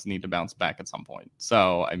Bucs need to bounce back at some point.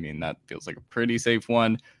 So, that feels like a pretty safe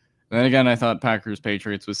one. And then again, I thought Packers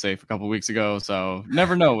Patriots was safe a couple weeks ago. So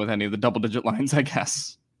never know with any of the double-digit lines, I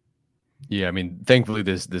guess. Yeah, thankfully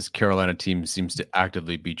this Carolina team seems to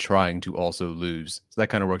actively be trying to also lose. So that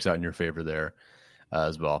kind of works out in your favor there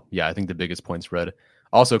as well. Yeah, I think the biggest point spread.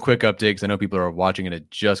 Also, quick update, because I know people are watching and it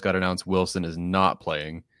just got announced Wilson is not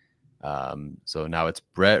playing. So now it's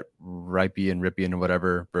Brett Rypien or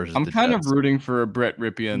whatever versus. I'm kind of rooting for a Brett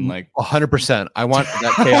Rypien, like 100%. I want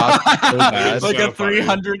that chaos so bad. Like a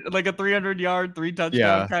 300-yard,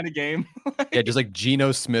 3-touchdown kind of game. Yeah, just like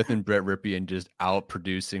Geno Smith and Brett Rypien just out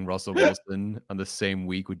producing Russell Wilson on the same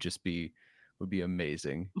week would be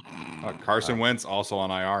amazing. Carson Wentz also on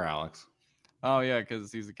IR, Alex. Oh yeah,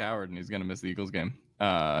 because he's a coward and he's gonna miss the Eagles game.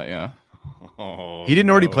 Yeah. Oh, he didn't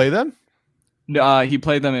already play them. He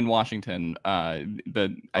played them in Washington,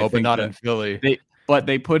 but not in Philly.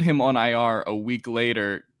 They put him on IR a week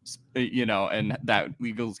later, and that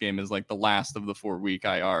Eagles game is like the last of the 4-week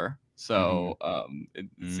IR. So it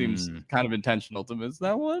seems kind of intentional to miss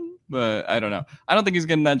that one, but I don't know. I don't think he's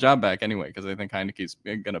getting that job back anyway because I think Heineke's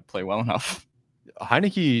gonna play well enough.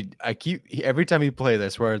 Heinicke, every time he plays, I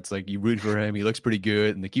swear it's like you root for him. He looks pretty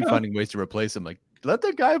good, and they keep finding ways to replace him. Like, let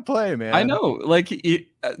the guy play, man. I know. Like,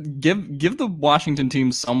 give the Washington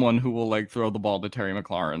team someone who will like throw the ball to Terry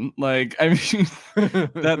McLaurin. Like,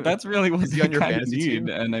 that's really what you kind of need. Team?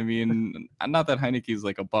 And not that Heineke's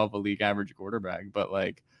like above a league average quarterback, but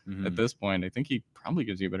like at this point, I think he probably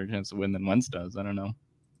gives you a better chance to win than Wentz does. I don't know.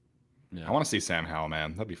 Yeah. I want to see Sam Howell,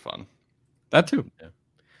 man. That'd be fun. That too. Yeah.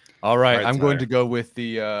 All right, I'm going to go with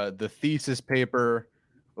the thesis paper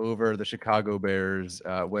over the Chicago Bears.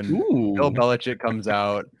 When Bill Belichick comes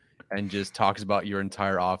out and just talks about your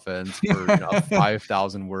entire offense for a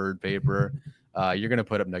 5,000 word paper, you're going to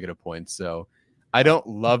put up negative points. So I don't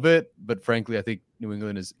love it, but frankly, I think New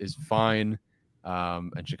England is fine,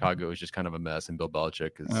 and Chicago is just kind of a mess. And Bill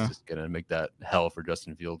Belichick is just going to make that hell for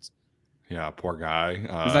Justin Fields. Yeah, poor guy.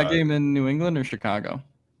 Is that game in New England or Chicago?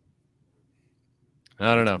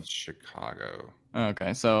 I don't know. Chicago.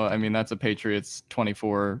 Okay, so that's a Patriots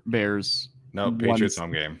 24 Bears. No, Patriots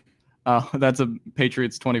home game. Oh, that's a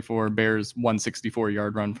Patriots 24 Bears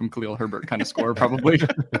 164-yard run from Khalil Herbert kind of score probably.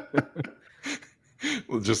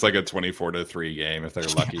 Well, just like a 24-3 game if they're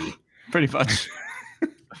lucky. Pretty much.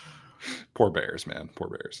 Poor Bears, man. Poor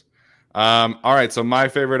Bears. All right, so my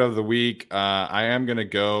favorite of the week, I am gonna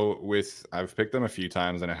go with. I've picked them a few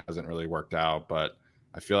times and it hasn't really worked out, but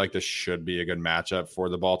I feel like this should be a good matchup for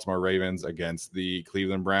the Baltimore Ravens against the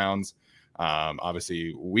Cleveland Browns.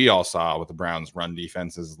 Obviously, we all saw what the Browns' run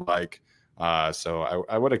defense is like. So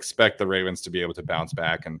I would expect the Ravens to be able to bounce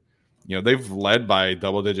back. And, they've led by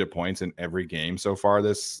double-digit points in every game so far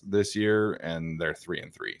this year, and they're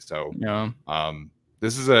 3-3. So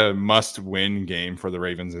this is a must-win game for the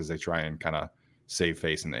Ravens as they try and kind of save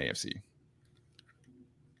face in the AFC.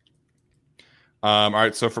 All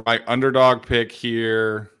right, so for my underdog pick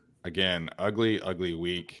here, again, ugly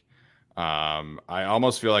week. I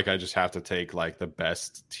almost feel like I just have to take like the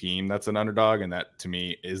best team that's an underdog, and that to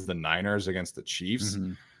me is the Niners against the Chiefs. They're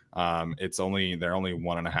only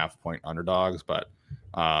 1.5 point underdogs, but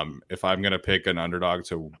if I'm gonna pick an underdog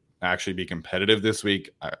to actually be competitive this week,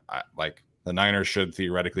 I like the Niners should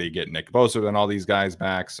theoretically get Nick Bosa and all these guys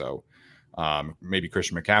back. So maybe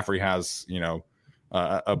Christian McCaffrey has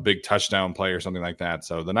a big touchdown play or something like that.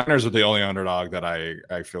 So the Niners are the only underdog that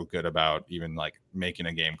I feel good about even like making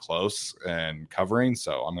a game close and covering.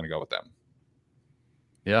 So I'm going to go with them.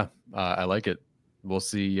 Yeah, I like it. We'll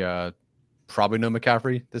see. Probably no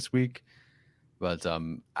McCaffrey this week, but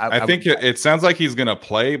I think it sounds like he's going to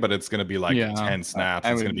play, but it's going to be like 10 snaps.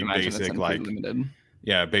 It's going to be basic, like limited.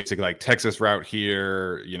 Yeah, basic like Texas route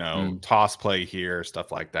here, toss play here,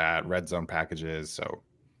 stuff like that, red zone packages. So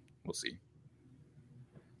we'll see.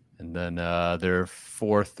 And then their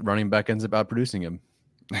fourth running back ends up out producing him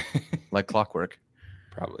like clockwork.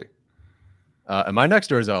 Probably. Am I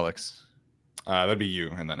next or is Alex? That'd be you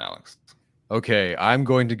and then Alex. Okay, I'm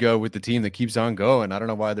going to go with the team that keeps on going. I don't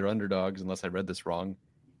know why they're underdogs unless I read this wrong.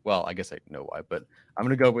 Well, I guess I know why, but I'm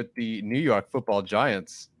going to go with the New York Football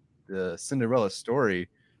Giants, the Cinderella story.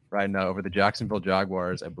 right now over the Jacksonville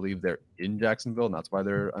Jaguars. I believe they're in Jacksonville, and that's why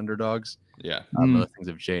they're underdogs. Yeah. Other things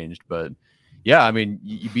have changed, but yeah, I mean,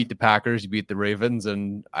 you beat the Packers, you beat the Ravens,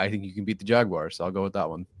 and I think you can beat the Jaguars. So I'll go with that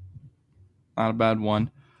one. Not a bad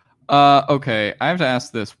one. Okay, I have to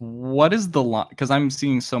ask this. What is the line? Because I'm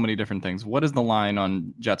seeing so many different things. What is the line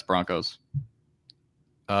on Jets Broncos?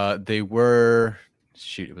 They were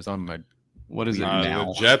it was on my. What is it now?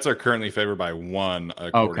 The Jets are currently favored by 1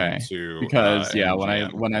 according to because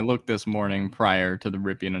MGM. when I looked this morning prior to the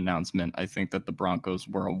Ripien announcement, I think that the Broncos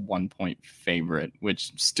were a 1-point favorite,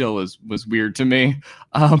 which still was weird to me,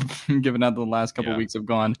 given how the last couple weeks have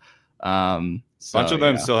gone. So, bunch of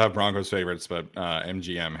them still have Broncos favorites, but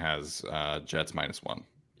MGM has Jets -1.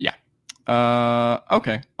 Yeah.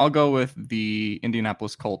 Okay. I'll go with the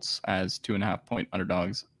Indianapolis Colts as 2.5-point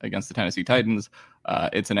underdogs against the Tennessee Titans.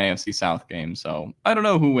 It's an AFC South game, so I don't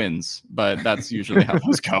know who wins, but that's usually how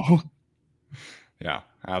those go. Yeah,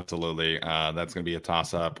 absolutely. That's going to be a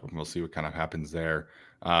toss-up. We'll see what kind of happens there.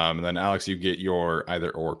 And then, Alex, you get your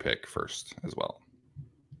either-or pick first as well.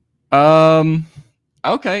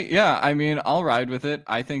 Okay, yeah. I mean, I'll ride with it.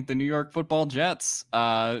 I think the New York Football Jets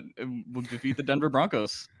will defeat the Denver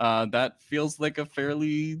Broncos. That feels like a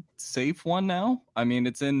fairly safe one now. I mean,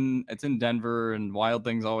 it's in Denver, and wild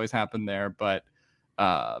things always happen there. But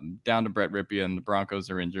down to Brett Ripien, the Broncos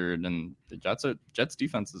are injured, and the Jets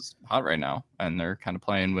defense is hot right now, and they're kind of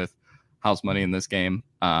playing with house money in this game.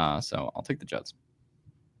 So I'll take the Jets.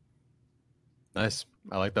 Nice.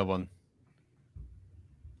 I like that one.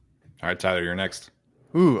 All right, Tyler, you're next.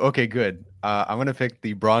 Ooh, okay, good. I'm going to pick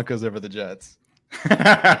the Broncos over the Jets.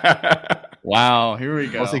 Wow, here we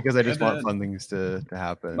go. Mostly because I just want fun things to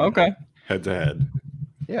happen. Okay. Head to head.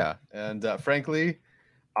 Yeah, and frankly,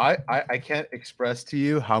 I can't express to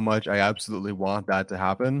you how much I absolutely want that to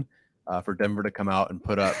happen. For Denver to come out and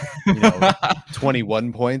put up,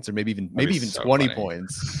 21 points or maybe even 20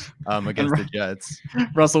 points against the Jets.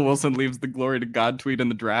 Russell Wilson leaves the glory to God tweet in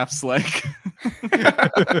the drafts. Like,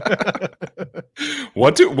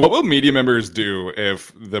 what will media members do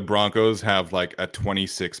if the Broncos have like a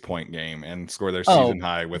 26-point game and score their season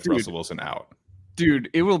high with Russell Wilson out? Dude,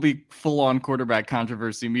 it will be full-on quarterback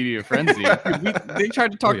controversy, media frenzy. They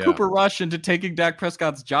tried to talk Cooper Rush into taking Dak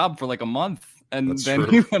Prescott's job for like a month. And That's then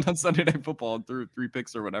true. he went on Sunday Night Football and threw 3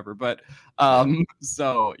 picks or whatever. But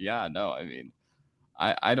so yeah, no, I mean,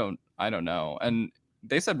 I don't know. And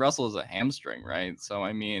they said Russell is a hamstring, right? So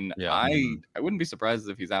I mean, I wouldn't be surprised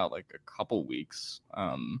if he's out like a couple weeks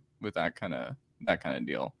with that kind of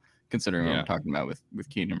deal, considering what we're talking about with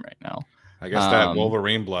Keenum right now. I guess that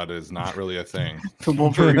Wolverine blood is not really a thing. The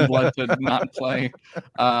Wolverine blood did not play.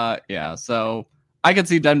 So I could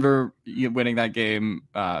see Denver winning that game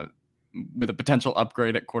with a potential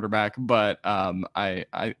upgrade at quarterback, but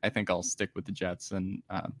I think I'll stick with the Jets and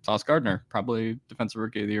Sauce Gardner, probably defensive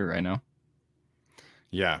rookie of the year right now.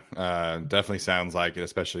 Yeah, definitely sounds like it,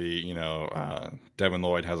 especially, Devin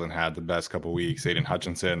Lloyd hasn't had the best couple weeks. Aiden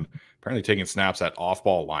Hutchinson apparently taking snaps at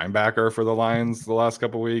off-ball linebacker for the Lions the last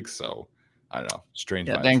couple weeks. So, I don't know. Strange.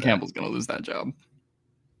 Yeah, Dan Campbell's going to lose that job.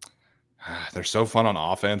 They're so fun on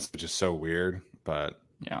offense, which is so weird. But,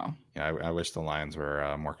 yeah, I wish the Lions were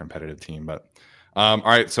a more competitive team. But, all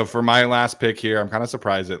right, so for my last pick here, I'm kind of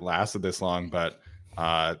surprised it lasted this long, but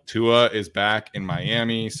Tua is back in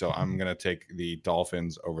Miami, so I'm going to take the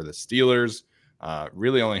Dolphins over the Steelers.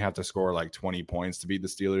 Really only have to score like 20 points to beat the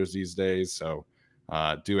Steelers these days, so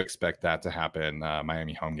do expect that to happen.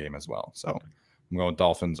 Miami home game as well. So I'm going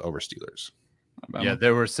Dolphins over Steelers. Yeah,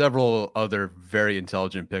 there were several other very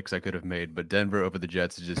intelligent picks I could have made, but Denver over the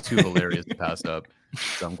Jets is just too hilarious to pass up.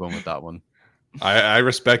 So I'm going with that one. I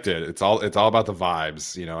respect it. It's all about the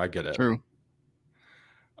vibes. I get it. True.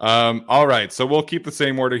 All right, so we'll keep the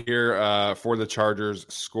same order here for the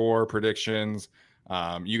Chargers score predictions.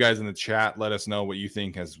 You guys in the chat, let us know what you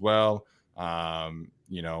think as well. And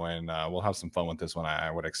we'll have some fun with this one. I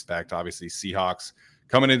would expect. Obviously, Seahawks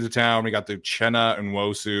coming into town. We got the Uchenna and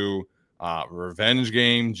Nwosu revenge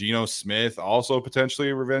game. Geno Smith also potentially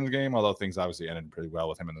a revenge game, although things obviously ended pretty well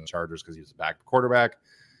with him in the Chargers because he was a back quarterback.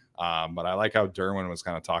 But I like how Derwin was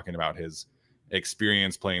kind of talking about his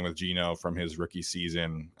experience playing with Geno from his rookie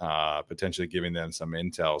season, potentially giving them some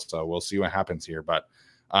intel. So we'll see what happens here. But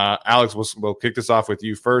Alex, we'll kick this off with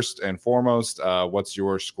you first and foremost. What's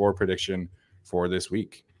your score prediction for this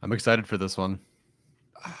week? I'm excited for this one.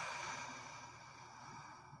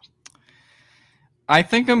 I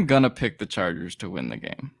think I'm going to pick the Chargers to win the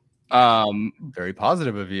game. Very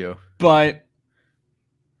positive of you. But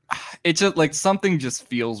it's just like something just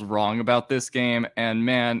feels wrong about this game. And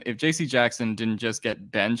man, if JC Jackson didn't just get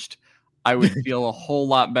benched, I would feel a whole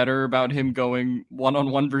lot better about him going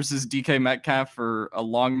one-on-one versus DK Metcalf for a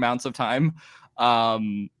long amounts of time.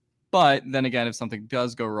 But then again, if something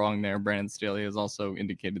does go wrong there, Brandon Staley has also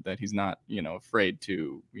indicated that he's not, afraid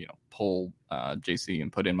to, pull JC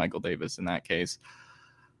and put in Michael Davis in that case.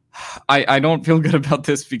 I don't feel good about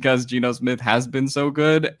this because Geno Smith has been so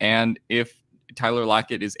good. And if Tyler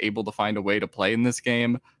Lockett is able to find a way to play in this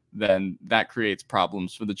game, then that creates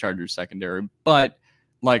problems for the Chargers secondary. But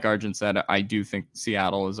like Arjun said, I do think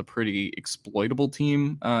Seattle is a pretty exploitable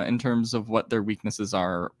team in terms of what their weaknesses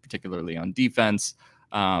are, particularly on defense.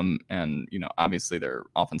 And, obviously their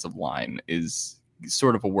offensive line is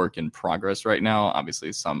sort of a work in progress right now.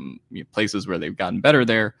 Obviously some places where they've gotten better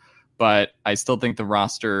there, but I still think the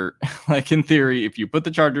roster, like in theory, if you put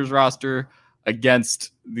the Chargers roster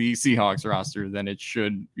against the Seahawks roster, then it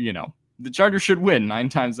should, the Chargers should win 9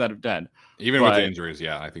 times out of 10. Even with the injuries,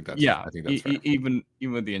 I think that's fair. Even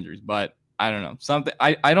with the injuries, but I don't know.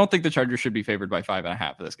 I don't think the Chargers should be favored by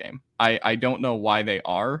 5.5 for this game. I don't know why they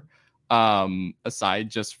are. Aside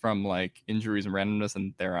just from like injuries and randomness,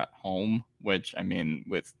 and they're at home, which I mean,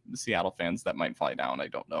 with the Seattle fans that might fly down, I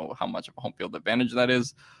don't know how much of a home field advantage that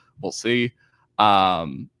is. We'll see.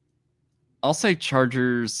 I'll say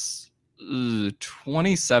Chargers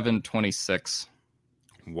 27-26.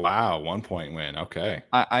 Wow, 1 point win. Okay.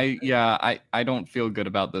 I don't feel good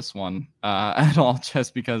about this one at all,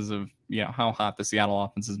 just because of how hot the Seattle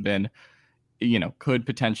offense has been. Could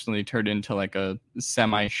potentially turn into like a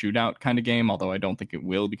semi shootout kind of game, although I don't think it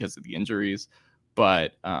will because of the injuries.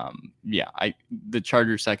 But the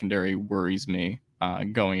Chargers secondary worries me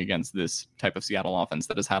going against this type of Seattle offense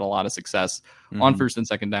that has had a lot of success on first and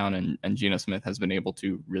second down, and Geno Smith has been able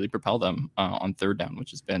to really propel them on third down,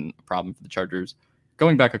 which has been a problem for the Chargers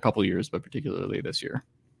going back a couple years, but particularly this year.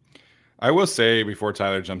 I will say before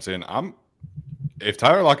Tyler jumps in, if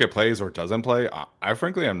Tyler Lockett plays or doesn't play, I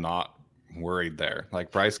frankly am not worried there. Like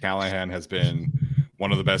Bryce Callahan has been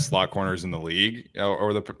one of the best slot corners in the league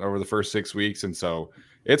over the first 6 weeks, and so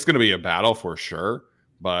it's going to be a battle for sure.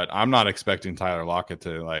 But I'm not expecting Tyler Lockett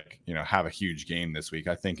to have a huge game this week.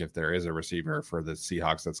 I think if there is a receiver for the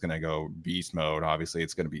Seahawks that's going to go beast mode, obviously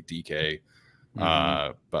it's going to be DK.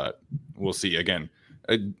 But we'll see. Again,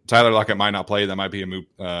 Tyler Lockett might not play. That might be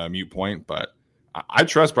a mute point, but I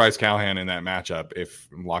trust Bryce Callahan in that matchup if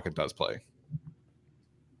Lockett does play.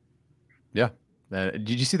 Yeah. Did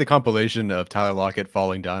you see the compilation of Tyler Lockett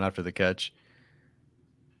falling down after the catch?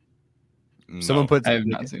 No. I have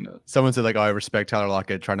not seen it. Someone said I respect Tyler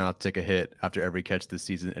Lockett trying not to take a hit after every catch this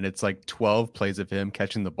season, and it's like 12 plays of him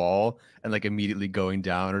catching the ball and immediately going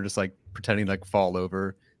down or just pretending fall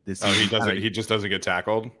over. This he doesn't. He just doesn't get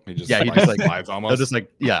tackled. He just slides almost.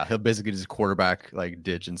 He'll basically just quarterback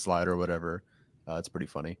ditch and slide or whatever. It's pretty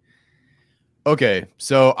funny. Okay,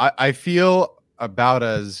 so I feel about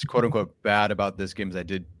as quote unquote bad about this game as I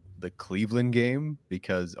did the Cleveland game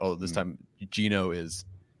because this time Geno is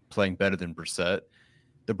playing better than Brissett.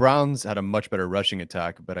 The Browns had a much better rushing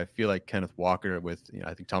attack, but I feel like Kenneth Walker with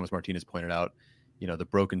I think Thomas Martinez pointed out the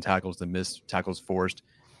broken tackles, the missed tackles forced.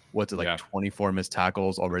 24 missed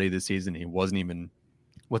tackles already this season. He wasn't even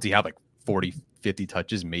what's he have 40 50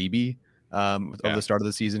 touches maybe of the start of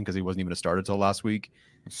the season because he wasn't even a starter until last week.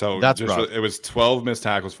 So it was 12 missed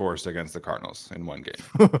tackles forced against the Cardinals in one game.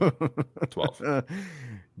 12.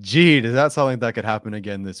 Gee, does that sound like that could happen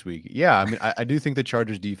again this week? Yeah, I mean, I do think the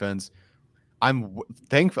Chargers defense. I'm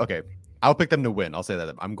thankful. Okay, I'll pick them to win. I'll say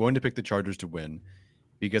that I'm going to pick the Chargers to win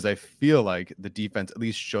because I feel like the defense at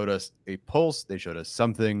least showed us a pulse. They showed us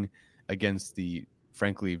something against the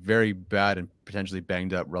frankly very bad and potentially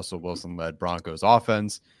banged up Russell Wilson-led Broncos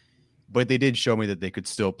offense. But they did show me that they could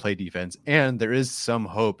still play defense. And there is some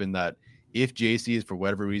hope in that if JC is for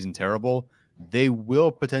whatever reason terrible, they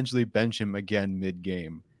will potentially bench him again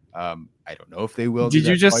mid-game. I don't know if they will. Did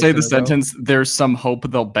you just say the sentence, there's some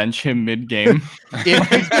hope they'll bench him mid-game? If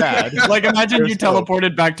he's bad. Imagine you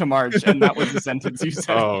teleported back to March and that was the sentence you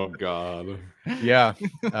said. Oh, God. Yeah.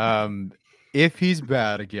 If he's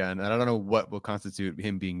bad again, and I don't know what will constitute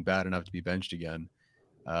him being bad enough to be benched again,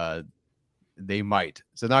 they might.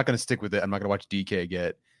 So not going to stick with it. I'm not going to watch DK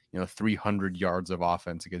get 300 yards of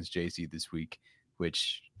offense against JC this week,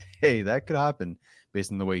 which, hey, that could happen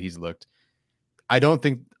based on the way he's looked. I don't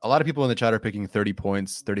think a lot of people in the chat are picking 30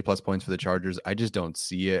 plus points for the Chargers. I just don't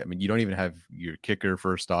see it. I mean, you don't even have your kicker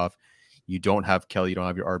first off. You don't have Kelly. You don't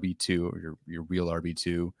have your RB2 or your real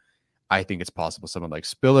RB2. I think it's possible someone like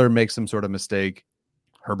Spiller makes some sort of mistake.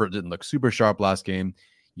 Herbert didn't look super sharp last game.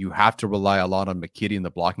 You have to rely a lot on McKitty in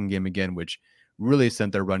the blocking game again, which really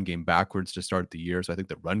sent their run game backwards to start the year. So I think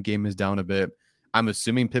the run game is down a bit. I'm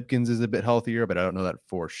assuming Pipkins is a bit healthier, but I don't know that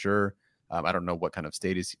for sure. I don't know what kind of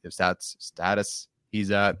status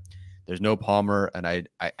he's at. There's no Palmer, and I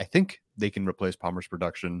think they can replace Palmer's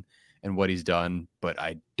production and what he's done, but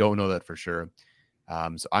I don't know that for sure.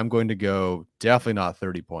 So I'm going to go definitely not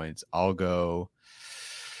 30 points. I'll go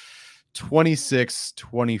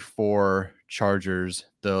 26-24 Chargers.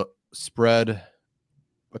 The spread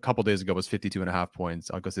a couple days ago was 52.5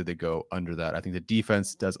 points. I'll go say they go under that. I think the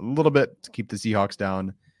defense does a little bit to keep the Seahawks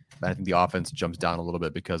down. I think the offense jumps down a little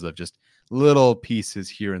bit because of just little pieces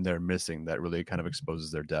here and there missing that really kind of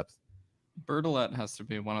exposes their depth. Bertolet has to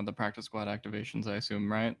be one of the practice squad activations, I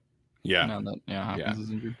assume, right? Yeah. Now that Hopkins is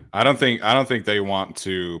injured. I don't think they want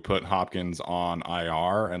to put Hopkins on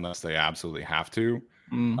IR unless they absolutely have to.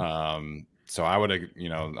 So I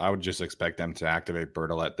would just expect them to activate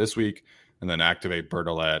Bertolet this week and then activate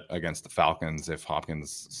Bertolet against the Falcons if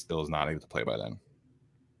Hopkins still is not able to play by then.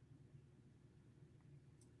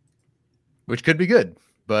 Which could be good,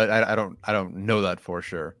 but I don't know that for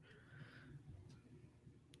sure.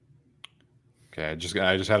 Okay, I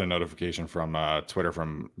just had a notification from Twitter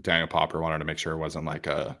from Daniel Popper. Wanted to make sure it wasn't like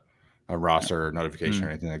a roster notification or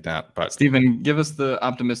anything like that. But Steven, give us the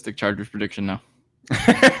optimistic Chargers prediction now.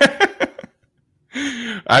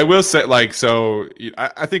 I will say,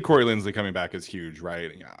 I think Corey Linsley coming back is huge,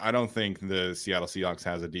 right? I don't think the Seattle Seahawks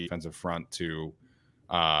has a defensive front to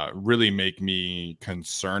really make me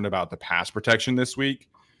concerned about the pass protection this week.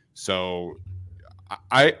 So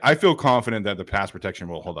I feel confident that the pass protection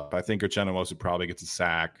will hold up. I think Uchenna probably gets a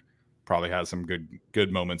sack, probably has some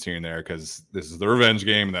good moments here and there because this is the revenge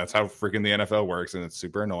game, and that's how freaking the NFL works, and it's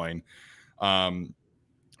super annoying.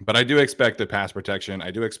 But I do expect the pass protection. I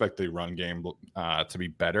do expect the run game to be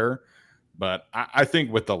better. But I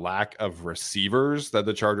think with the lack of receivers that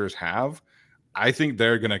the Chargers have, I think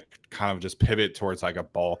they're going to kind of just pivot towards like a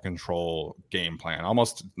ball control game plan,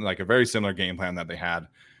 almost like a very similar game plan that they had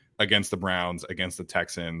against the Browns, against the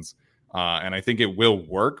Texans. And I think it will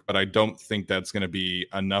work, but I don't think that's going to be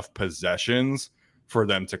enough possessions for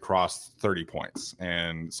them to cross 30 points.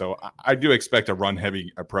 And so I do expect a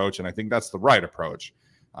run-heavy approach, and I think that's the right approach.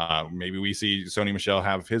 Maybe we see Sony Michel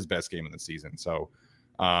have his best game of the season. So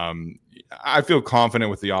I feel confident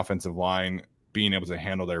with the offensive line being able to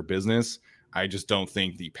handle their business. I just don't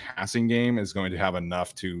think the passing game is going to have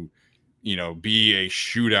enough to, be a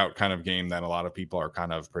shootout kind of game that a lot of people are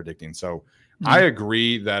kind of predicting. So I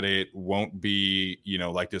agree that it won't be,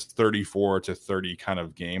 like this 34-30 kind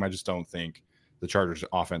of game. I just don't think the Chargers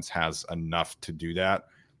offense has enough to do that.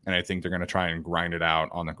 And I think they're going to try and grind it out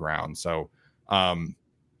on the ground. So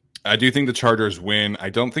I do think the Chargers win.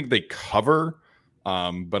 I don't think they cover,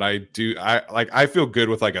 but I feel good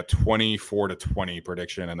with like a 24-20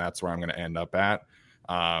 prediction, and that's where I'm going to end up at.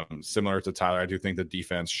 Similar to Tyler, I do think the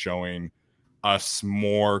defense showing us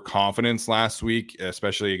more confidence last week,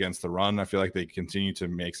 especially against the run. I feel like they continue to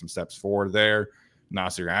make some steps forward there.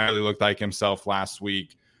 Nasir Adderley looked like himself last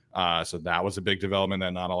week. So that was a big development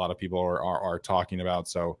that not a lot of people are talking about.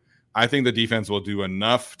 So I think the defense will do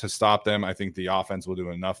enough to stop them. I think the offense will do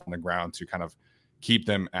enough on the ground to kind of keep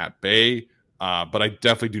them at bay. But I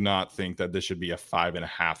definitely do not think that this should be a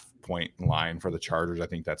 5.5 point line for the Chargers. I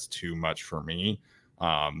think that's too much for me,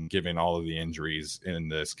 given all of the injuries in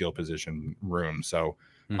the skill position room. So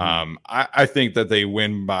I think that they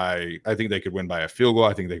win by, I think they could win by a field goal.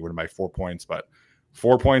 I think they could win by 4 points, but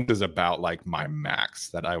 4 points is about like my max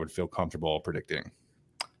that I would feel comfortable predicting.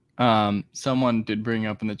 Someone did bring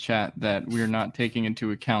up in the chat that we're not taking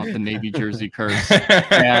into account the Navy jersey curse,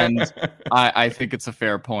 and I think it's a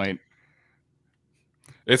fair point.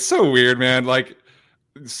 It's so weird, man. Like,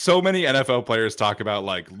 so many NFL players talk about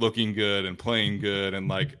like looking good and playing good, and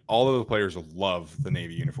like all of the players love the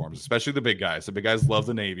Navy uniforms, especially the big guys. The big guys love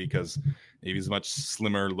the Navy because Navy is a much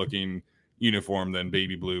slimmer looking uniform than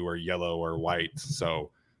baby blue or yellow or white.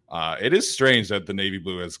 So it is strange that the Navy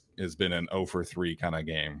blue has been an 0-for-3 kind of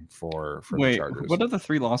game for the Chargers. What are the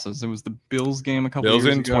 3 losses? It was the Bills game a couple Bills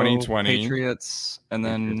years in ago, 2020, Patriots, and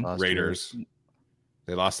then Raiders.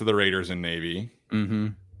 They lost to the Raiders in Navy,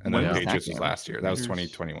 and then Patriots was last year. That was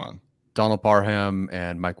 2021. Donald Parham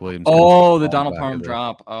and Mike Williams. Oh, the Donald Parham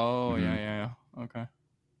drop. Oh, yeah. Okay.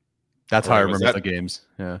 That's how I remember the games.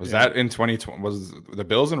 Yeah. Was that in 2020? Was the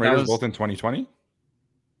Bills and Raiders both in 2020?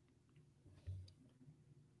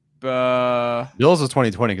 Bills was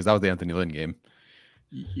 2020 because that was the Anthony Lynn game.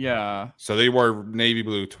 Yeah. So they wore navy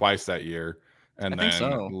blue twice that year, and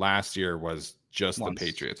then last year was just once. The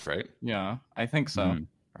Patriots, right? Yeah, I think so.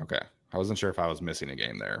 Okay, I wasn't sure if I was missing a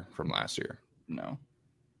game there from last year. No.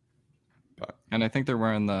 And I think they're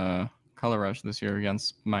wearing the color rush this year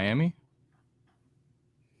against Miami.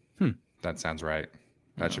 That sounds right.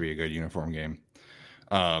 That should be a good uniform game.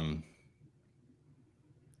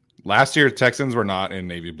 Last year, Texans were not in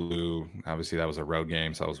navy blue. Obviously, that was a road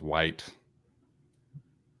game, so that was white.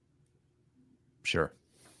 Sure.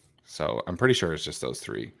 So I'm pretty sure it's just those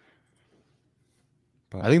three.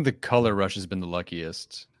 But I think the color rush has been the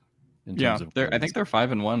luckiest. In terms of I think they're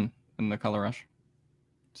 5-1 in the color rush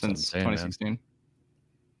since 2016. Man.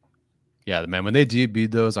 Yeah, man, when they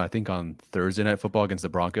beat those, I think on Thursday Night Football against the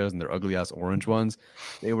Broncos and their ugly ass orange ones,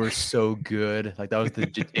 they were so good. Like that was the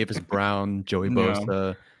Davis Brown, Joey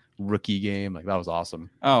Bosa rookie game. Like that was awesome.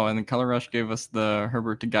 Oh, and the color rush gave us the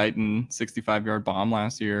Herbert to Guyton 65-yard bomb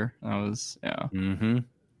last year. That was Mm-hmm.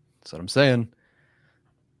 That's what I'm saying.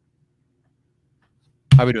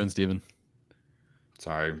 How we doing, Steven?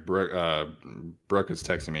 Sorry, Brooke is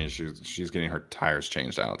texting me. She's getting her tires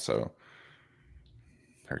changed out, so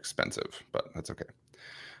they're expensive, but that's okay.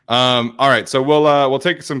 All right, so we'll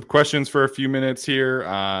take some questions for a few minutes here.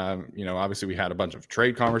 Obviously we had a bunch of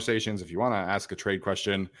trade conversations. If you want to ask a trade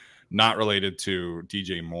question not related to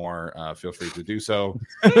DJ Moore, feel free to do so.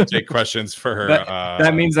 Take questions for her.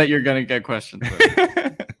 That means that you're gonna get questions.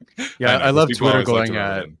 Yeah, I love Twitter going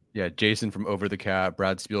at Jason from Over the Cap,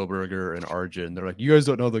 Brad Spielberger, and Arjun. They're like, you guys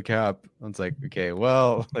don't know the cap. And it's like, okay,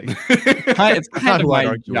 well, like it's kind of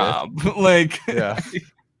my job. Like, yeah.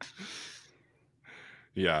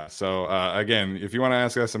 Yeah. So again, if you want to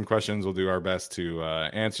ask us some questions, we'll do our best to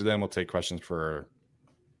answer them. We'll take questions for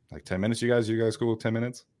like 10 minutes. You guys cool with 10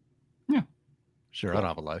 minutes? Yeah. Sure. Cool. I don't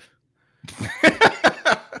have a life.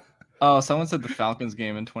 Oh, someone said the Falcons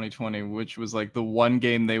game in 2020, which was like the one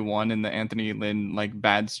game they won in the Anthony Lynn like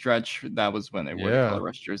bad stretch. That was when they wore the color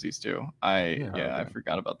rush jerseys too. I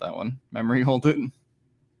forgot about that one. Memory hold it.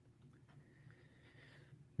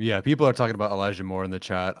 Yeah, people are talking about Elijah Moore in the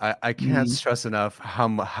chat. I can't stress enough how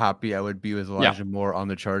happy I would be with Elijah Moore on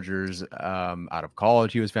the Chargers. Out of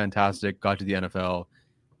college, he was fantastic. Got to the NFL,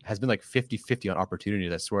 has been like 50-50 on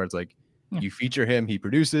opportunity. I swear it's like you feature him, he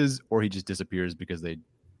produces, or he just disappears because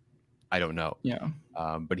I don't know. Yeah.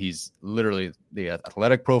 But he's literally the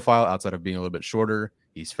athletic profile outside of being a little bit shorter.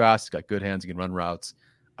 He's fast, he's got good hands, he can run routes.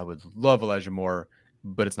 I would love Elijah Moore,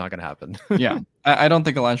 but it's not going to happen. Yeah. I don't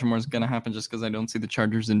think Elijah Moore is going to happen just because I don't see the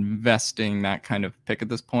Chargers investing that kind of pick at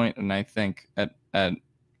this point. And I think at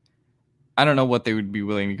I don't know what they would be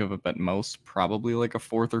willing to give up at most, probably like a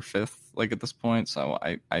 4th or 5th, like at this point. So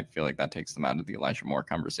I feel like that takes them out of the Elijah Moore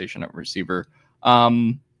conversation at receiver.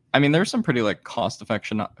 I mean, there's some pretty like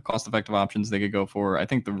cost-effective options they could go for. I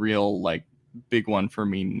think the real like big one for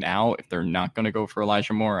me now, if they're not going to go for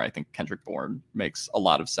Elijah Moore, I think Kendrick Bourne makes a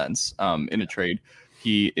lot of sense in a trade.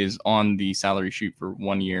 He is on the salary sheet for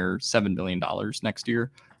 1 year, $7 billion next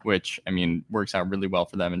year, which I mean works out really well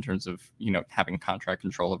for them in terms of having contract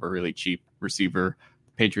control of a really cheap receiver.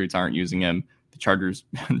 The Patriots aren't using him. The Chargers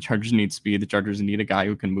need speed. The Chargers need a guy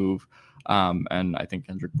who can move. And I think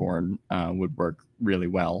Kendrick Bourne would work really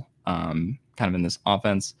well kind of in this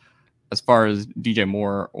offense. As far as DJ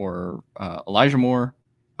Moore or Elijah Moore,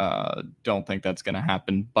 don't think that's going to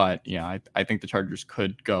happen. But yeah, I think the Chargers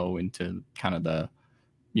could go into kind of the,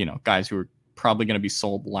 guys who are probably going to be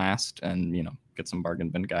sold last and, get some bargain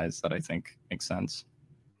bin guys that I think make sense.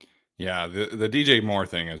 Yeah, the DJ Moore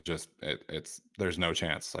thing is just it's there's no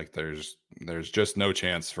chance. Like there's just no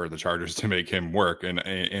chance for the Chargers to make him work,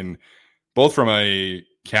 and both from a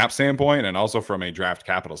cap standpoint and also from a draft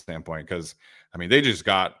capital standpoint. Because I mean, they just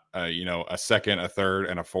got a second, a third,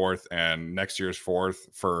 and a fourth, and next year's fourth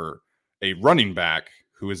for a running back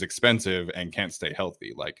who is expensive and can't stay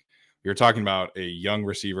healthy. Like you're talking about a young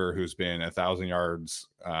receiver who's been 1,000 yards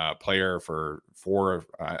player for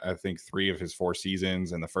I think 3 of his 4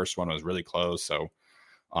 seasons, and the first one was really close. So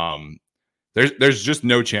there's just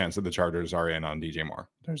no chance that the Chargers are in on DJ Moore.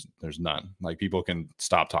 There's none. Like people can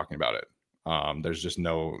stop talking about it. There's just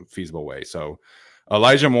no feasible way. So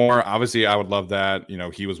Elijah Moore, obviously I would love that.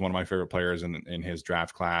 He was one of my favorite players in his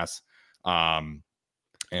draft class. And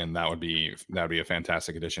that would be a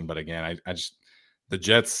fantastic addition. But again, I just the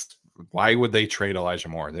Jets, why would they trade Elijah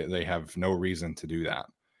Moore? They have no reason to do that.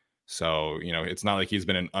 So, it's not like he's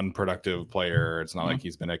been an unproductive player. It's not like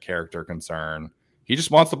he's been a character concern. He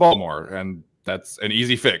just wants the ball more, and that's an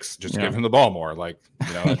easy fix. Just give him the ball more. Like,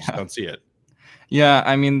 I just don't see it. Yeah,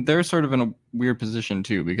 I mean, they're sort of in a weird position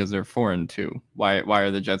too because they're 4-2. Why are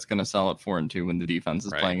the Jets going to sell at 4-2 when the defense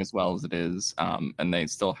is playing as well as it is? And they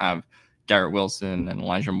still have Garrett Wilson and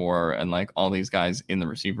Elijah Moore and like all these guys in the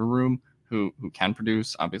receiver room who can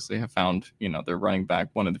produce. Obviously, have found their running back,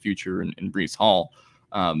 one of the future in Breece Hall.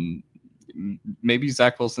 Maybe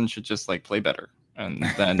Zach Wilson should just like play better, and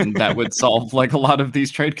then that would solve like a lot of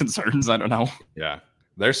these trade concerns. I don't know. Yeah,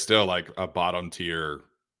 they're still like a bottom tier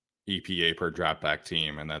EPA per draft back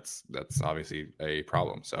team, and that's obviously a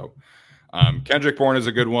problem. So Kendrick Bourne is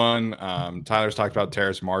a good one. Tyler's talked about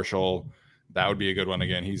Terrace Marshall. That would be a good one.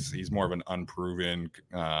 Again, he's more of an unproven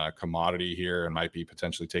commodity here and might be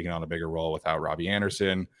potentially taking on a bigger role without Robbie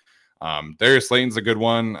Anderson. Darius Slayton's a good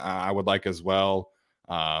one I would like as well.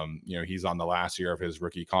 He's on the last year of his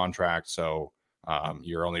rookie contract, so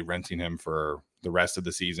you're only renting him for the rest of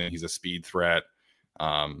the season. He's a speed threat.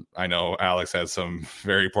 I know Alex has some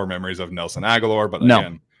very poor memories of Nelson Aguilar, but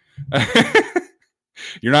again,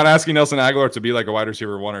 you're not asking Nelson Aguilar to be like a wide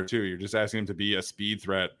receiver 1 or 2. You're just asking him to be a speed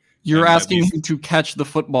threat. You're asking him to catch the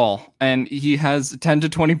football, and he has 10 to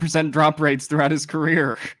 20% drop rates throughout his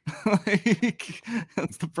career.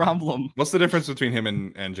 That's the problem. What's the difference between him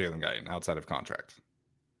and Jalen Guyton outside of contract?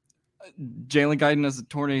 Jalen Guyton has a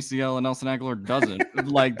torn ACL and Nelson Aguilar doesn't.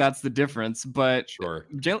 That's the difference. But sure,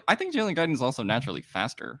 I think Jalen Guyton is also naturally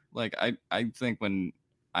faster. I think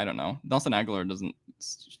I don't know, Nelson Aguilar doesn't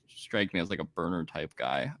strike me as like a burner type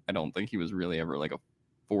guy. I don't think he was really ever like a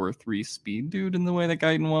 4.3 speed dude in the way that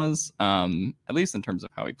Guyton was. At least in terms of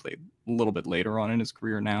how he played a little bit later on in his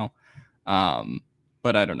career now.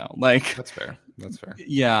 But I don't know. That's fair.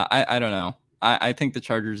 Yeah, I don't know. I think the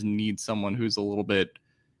Chargers need someone who's a little bit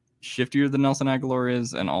shiftier than Nelson Aguilar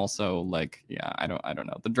is, and also I don't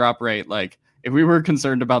know, the drop rate. If we were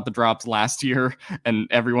concerned about the drops last year and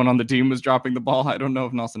everyone on the team was dropping the ball, I don't know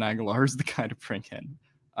if Nelson Aguilar is the guy to bring in.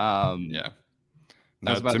 Yeah.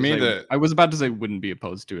 No, I was about to say wouldn't be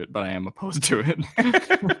opposed to it, but I am opposed to it.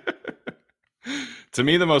 To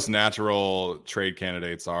me, the most natural trade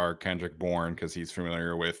candidates are Kendrick Bourne, because he's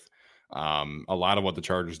familiar with a lot of what the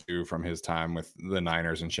Chargers do from his time with the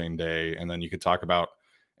Niners and Shane Day. And then you could talk about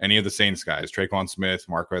any of the Saints guys, Traquan Smith,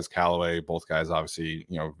 Marquez Callaway, both guys obviously,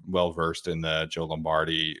 well-versed in the Joe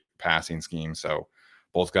Lombardi passing scheme. So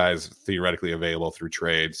both guys theoretically available through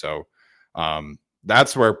trade. So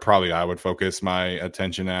that's where probably I would focus my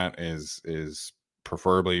attention at is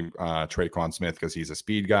preferably Traquan Smith, because he's a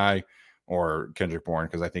speed guy, or Kendrick Bourne,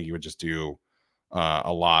 because I think he would just do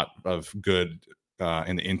a lot of good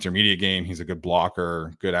in the intermediate game. He's a good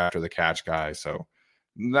blocker, good after the catch guy. So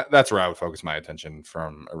that's where I would focus my attention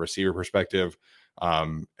from a receiver perspective.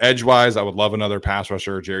 Edge wise, I would love another pass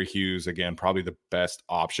rusher. Jerry Hughes, again, probably the best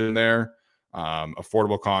option there.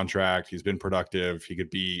 Affordable contract. He's been productive. He could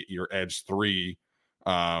be your edge 3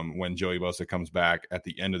 when Joey Bosa comes back at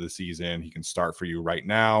the end of the season. He can start for you right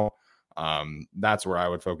now. That's where I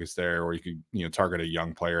would focus there. Or you could, target a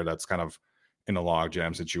young player that's kind of in a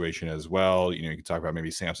logjam situation as well. You could talk about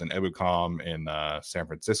maybe Samson Ebukam in San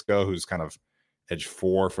Francisco, who's kind of edge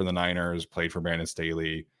 4 for the Niners, played for Brandon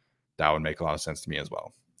Staley. That would make a lot of sense to me as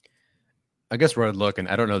well. I guess where I'd look, and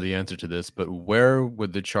I don't know the answer to this, but where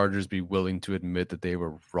would the Chargers be willing to admit that they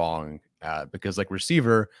were wrong at? Because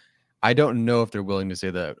receiver, I don't know if they're willing to say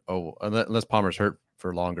that, unless Palmer's hurt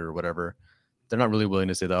for longer or whatever, they're not really willing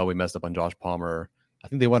to say that, we messed up on Josh Palmer. I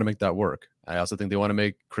think they want to make that work. I also think they want to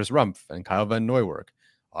make Chris Rumpf and Kyle Van Noy work.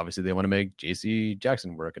 Obviously, they want to make J.C.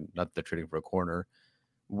 Jackson work, and not that they're trading for a corner.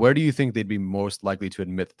 Where do you think they'd be most likely to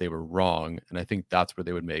admit that they were wrong? And I think that's where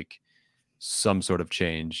they would make some sort of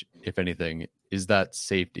change, if anything. Is that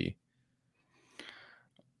safety?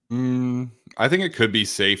 I think it could be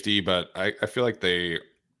safety, but I feel like they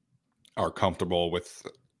are comfortable with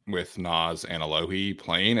Nas and Alohi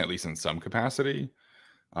playing, at least in some capacity.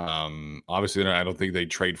 Obviously, I don't think they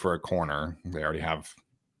trade for a corner. They already have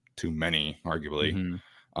too many, arguably.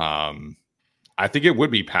 Mm-hmm. I think it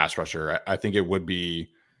would be pass rusher. I think it would be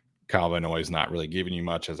Kyle Van Noy is not really giving you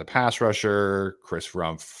much as a pass rusher. Chris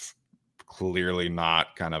Rumpf, clearly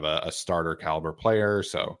not kind of a starter caliber player.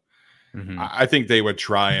 So I think they would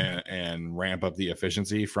try and ramp up the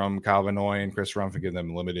efficiency from Kyle Van Noy and Chris Rumpf and give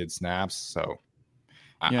them limited snaps. So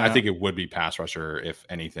I think it would be pass rusher, if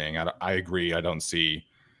anything. I agree. I don't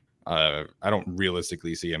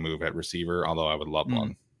realistically see a move at receiver, although I would love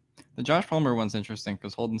one. The Josh Palmer one's interesting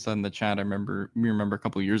because Holden said in the chat, we remember a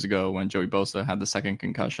couple of years ago when Joey Bosa had the second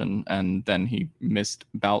concussion, and then he missed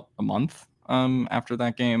about a month after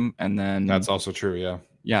that game. And then that's also true. Yeah.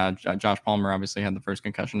 Yeah. Josh Palmer obviously had the first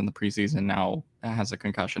concussion in the preseason, now has a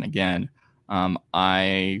concussion again.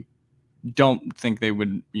 I don't think they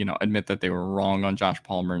would, admit that they were wrong on Josh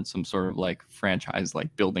Palmer in some sort of franchise,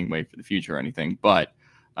 building way for the future or anything. But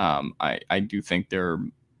I do think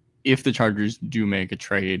if the Chargers do make a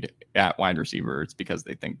trade at wide receiver, it's because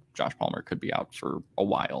they think Josh Palmer could be out for a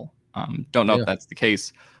while. Don't know if that's the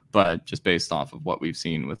case, but just based off of what we've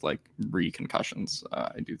seen with re-concussions,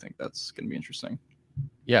 I do think that's going to be interesting.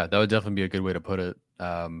 Yeah, that would definitely be a good way to put it,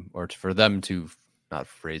 or for them to not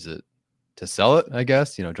phrase it, sell it, I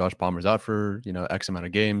guess. Josh Palmer's out for, X amount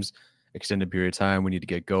of games, extended period of time. We need to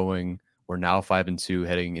get going. We're now 5-2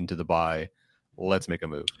 heading into the bye. Let's make a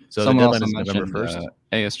move. So someone the deadline also is November mentioned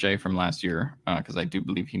 1st. ASJ from last year, because I do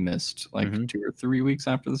believe he missed like Mhm. 2 or 3 weeks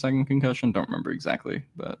after the second concussion. Don't remember exactly,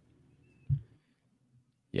 but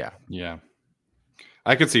Yeah.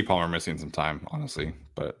 I could see Palmer missing some time, honestly,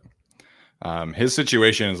 but his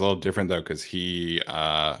situation is a little different though because he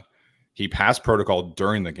passed protocol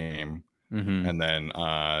during the game, Mhm. and then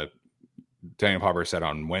Daniel Popper said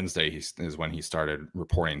on Wednesday is when he started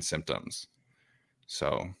reporting symptoms.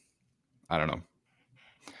 So I don't know.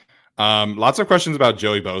 Lots of questions about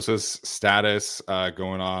Joey Bosa's status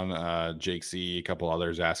going on. Jake C, a couple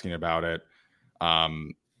others asking about it.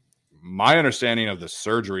 My understanding of the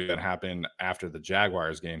surgery that happened after the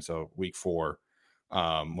Jaguars game, so week 4,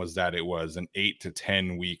 was that it was an 8 to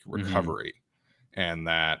 10 week recovery, and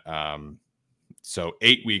that so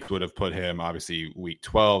 8 weeks would have put him obviously week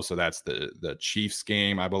 12. So that's the Chiefs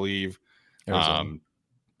game, I believe. Arizona.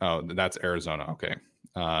 Oh, that's Arizona. Okay.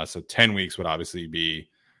 So 10 weeks would obviously be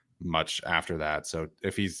much after that. So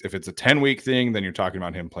if it's a 10-week thing, then you're talking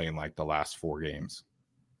about him playing like the last 4 games.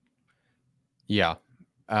 Yeah.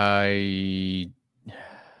 I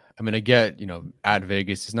mean, I get, at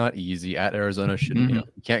Vegas is not easy. At Arizona shouldn't,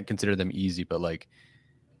 you can't consider them easy, but like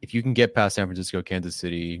if you can get past San Francisco, Kansas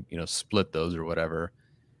City, split those or whatever,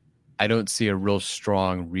 I don't see a real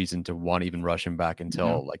strong reason to want to even rush him back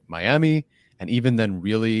until like Miami. And even then,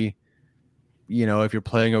 really, if you're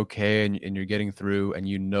playing okay and you're getting through and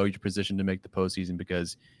you're positioned to make the postseason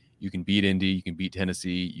because you can beat Indy, you can beat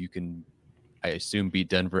Tennessee, you can, I assume, beat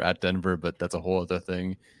Denver at Denver, but that's a whole other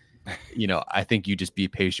thing. I think you just be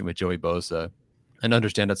patient with Joey Bosa and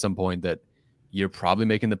understand at some point that you're probably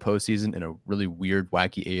making the postseason in a really weird,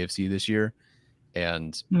 wacky AFC this year.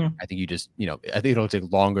 And I think you just, I think it'll take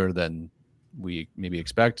longer than we maybe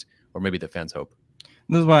expect, or maybe the fans hope.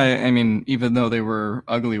 This is why, I mean, even though they were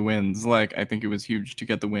ugly wins, like I think it was huge to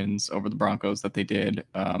get the wins over the Broncos that they did,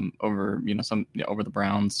 over over the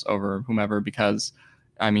Browns, over whomever, because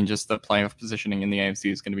I mean, just the playoff positioning in the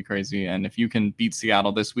AFC is going to be crazy. And if you can beat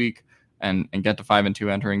Seattle this week and get to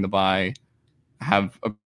 5-2 entering the bye, have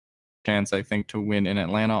a chance, I think, to win in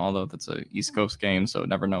Atlanta, although that's a East Coast game, so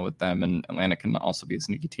never know with them. And Atlanta can also be a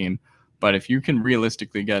sneaky team. But if you can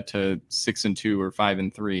realistically get to 6-2 or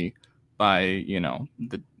 5-3 by,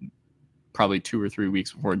 the probably 2 or 3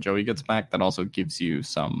 weeks before Joey gets back, that also gives you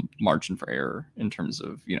some margin for error in terms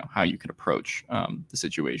of, how you could approach the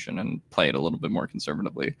situation and play it a little bit more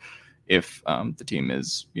conservatively if the team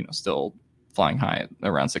is, still flying high at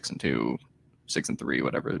around 6-2, 6-3,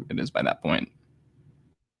 whatever it is by that point.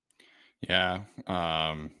 Yeah.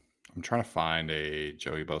 I'm trying to find a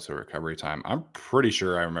Joey Bosa recovery time. I'm pretty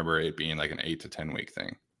sure I remember it being like an 8 to 10 week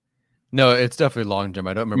thing. No, it's definitely long term.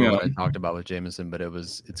 I don't remember what I talked about with Jameson, but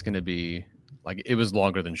it's going to be like, it was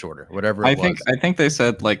longer than shorter, whatever it was. I think they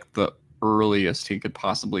said like the earliest he could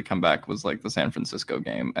possibly come back was like the San Francisco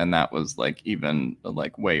game, and that was like even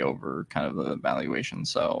like way over kind of the evaluation.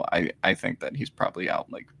 So I think that he's probably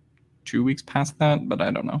out like 2 weeks past that, but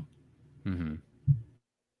I don't know. Mm-hmm.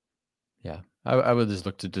 Yeah, I would just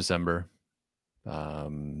look to December.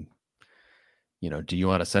 Do you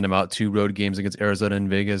want to send him out 2 road games against Arizona and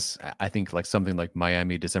Vegas? I think like something like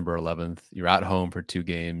Miami, December 11th. You're at home for 2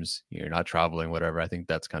 games. You're not traveling, whatever. I think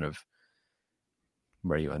that's kind of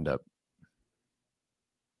where you end up.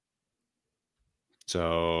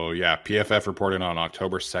 So yeah, PFF reported on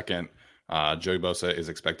October 2nd, Joey Bosa is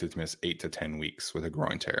expected to miss 8 to 10 weeks with a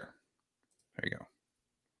groin tear. There you go.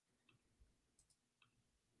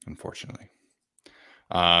 Unfortunately.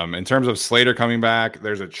 In terms of Slater coming back,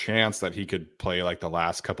 there's a chance that he could play like the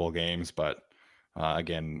last couple of games, but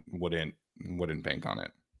again, wouldn't bank on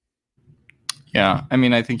it. Yeah, I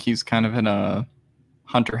mean, I think he's kind of in a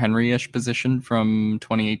Hunter Henry-ish position from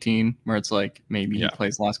 2018, where it's like maybe he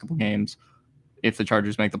plays the last couple games. If the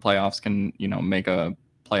Chargers make the playoffs, can make a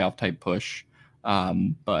playoff type push.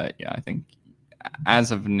 But yeah, I think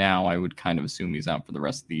as of now, I would kind of assume he's out for the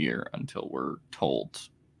rest of the year until we're told.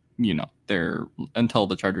 Until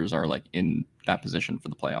the Chargers are like in that position for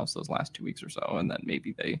the playoffs those last 2 weeks or so, and then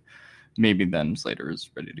maybe then Slater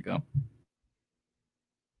is ready to go.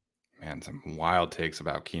 Man, some wild takes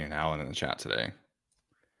about Keenan Allen in the chat today.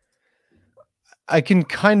 I can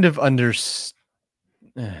kind of understand.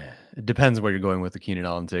 It depends where you're going with the Keenan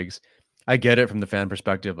Allen takes. I get it from the fan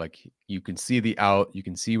perspective. Like you can see the out, you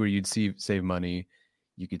can see where you'd save money.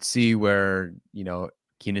 You could see where,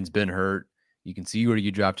 Keenan's been hurt. You can see where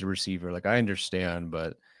you draft a receiver. Like I understand,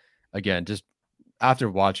 but again, just after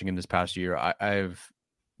watching him this past year, I have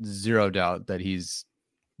zero doubt that he's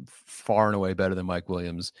far and away better than Mike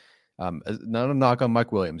Williams. Not a knock on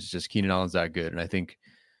Mike Williams, just Keenan Allen's that good. And I think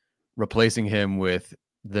replacing him with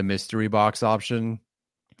the mystery box option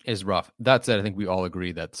is rough. That said, I think we all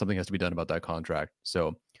agree that something has to be done about that contract.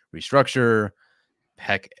 So restructure,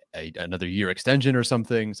 heck, another year extension or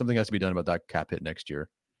something. Something has to be done about that cap hit next year.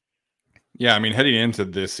 Yeah, I mean, heading into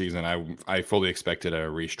this season, I fully expected a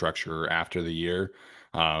restructure after the year.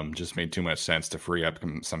 Just made too much sense to free up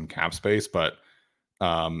some cap space. But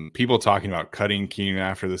people talking about cutting Keenan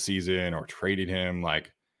after the season or trading him,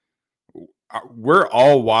 like, we're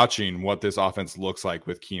all watching what this offense looks like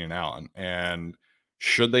with Keenan Allen. And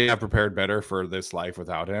should they have prepared better for this life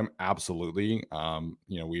without him? Absolutely.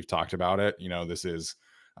 We've talked about it. This is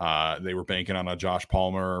they were banking on a Josh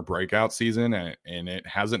Palmer breakout season, and it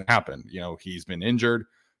hasn't happened. He's been injured,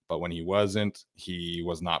 but when he wasn't, he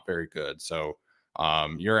was not very good. So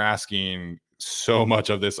you're asking so much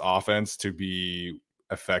of this offense to be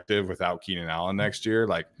effective without Keenan Allen next year.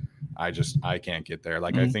 Like, I can't get there.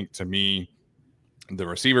 Like, I think, to me, the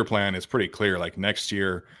receiver plan is pretty clear. Like, next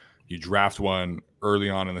year you draft one early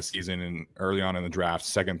on in the season and early on in the draft,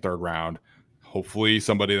 second, third round, hopefully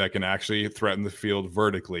somebody that can actually threaten the field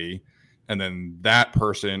vertically. And then that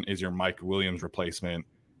person is your Mike Williams replacement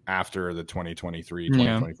after the 2023,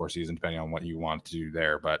 2024 season, depending on what you want to do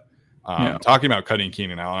there. But talking about cutting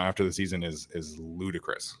Keenan Allen after the season is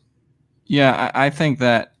ludicrous. Yeah, I think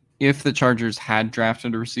that if the Chargers had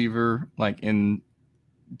drafted a receiver like in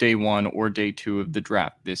day 1 or day 2 of the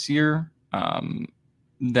draft this year,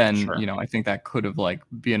 then Sure. I think that could have like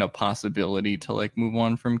been a possibility to like move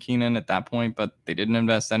on from Keenan at that point, but they didn't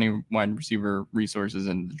invest any wide receiver resources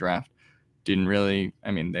in the draft. They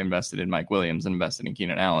invested in Mike Williams and invested in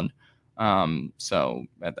Keenan Allen. So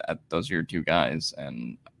at those are your two guys,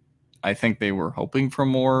 and I think they were hoping for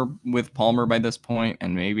more with Palmer by this point,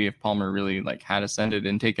 and maybe if Palmer really like had ascended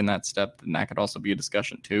and taken that step, then that could also be a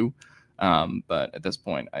discussion too. But at this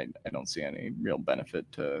point, I don't see any real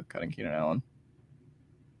benefit to cutting Keenan Allen.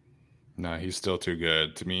 No, he's still too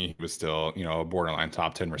good. To me, he was still, a borderline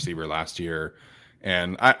top 10 receiver last year.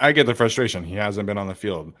 And I get the frustration. He hasn't been on the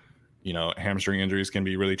field. Hamstring injuries can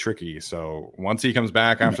be really tricky. So once he comes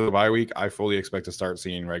back after the bye week, I fully expect to start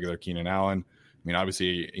seeing regular Keenan Allen. I mean,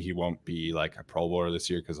 obviously, he won't be like a Pro Bowler this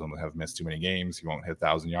year because he'll have missed too many games. He won't hit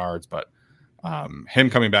 1,000 yards. But him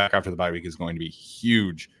coming back after the bye week is going to be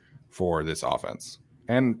huge for this offense.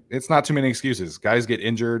 And it's not too many excuses. Guys get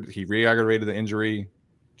injured. He re-aggravated the injury.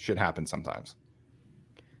 Shit happens sometimes.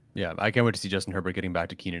 Yeah, I can't wait to see Justin Herbert getting back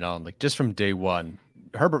to Keenan Allen. Like, just from day one,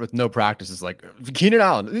 Herbert with no practice is like, Keenan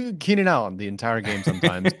Allen the entire game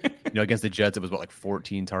sometimes. Against the Jets, it was,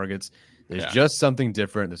 14 targets. There's just something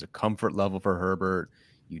different. There's a comfort level for Herbert.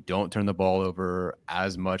 You don't turn the ball over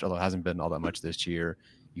as much, although it hasn't been all that much this year.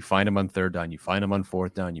 You find him on third down. You find him on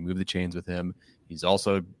fourth down. You move the chains with him. He's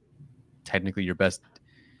also technically your best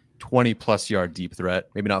 20-plus yard deep threat.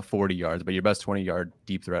 Maybe not 40 yards, but your best 20-yard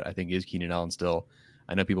deep threat, I think, is Keenan Allen still.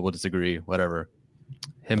 I know people will disagree. Whatever.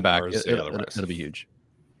 Him back, it'll be huge.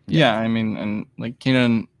 Yeah, and like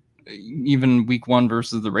Keenan, even week 1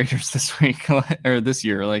 versus the Raiders this week or this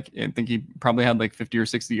year, like I think he probably had like 50 or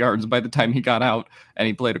 60 yards by the time he got out, and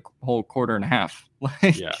he played a whole quarter and a half.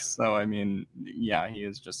 So he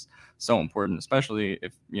is just so important, especially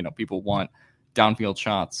if people want downfield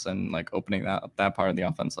shots and like opening that part of the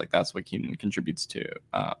offense. Like that's what Keenan contributes to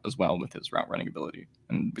as well with his route running ability,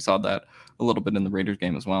 and we saw that a little bit in the Raiders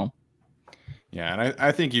game as well. Yeah, and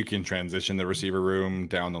I think you can transition the receiver room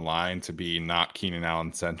down the line to be not Keenan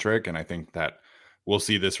Allen centric, and I think that we'll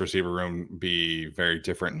see this receiver room be very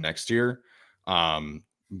different next year.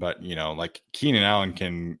 But like Keenan Allen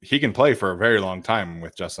can play for a very long time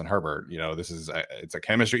with Justin Herbert. It's a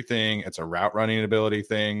chemistry thing, it's a route running ability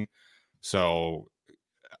thing. So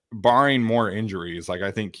barring more injuries, like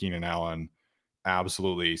I think Keenan Allen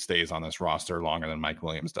absolutely stays on this roster longer than Mike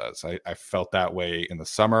Williams does. I felt that way in the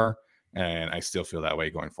summer, and I still feel that way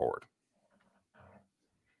going forward.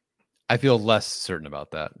 I feel less certain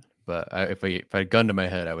about that, but if I had a gun to my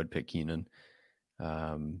head, I would pick Keenan.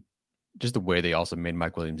 Just the way they also made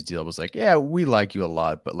Mike Williams' deal was like, yeah, we like you a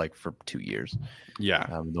lot, but like for 2 years. Yeah.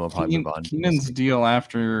 Keenan's deal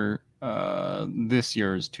after this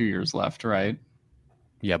year is 2 years left, right?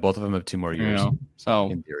 Yeah, both of them have 2 more years. So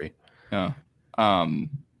in theory, yeah.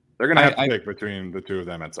 They're gonna have to pick between the two of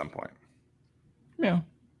them at some point. Yeah.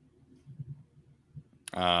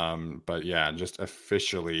 But yeah, just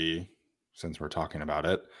officially, since we're talking about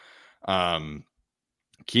it,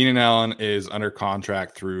 Keenan Allen is under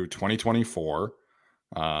contract through 2024.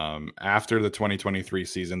 After the 2023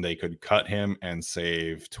 season, they could cut him and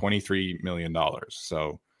save $23 million.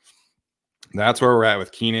 So that's where we're at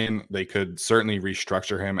with Keenan. They could certainly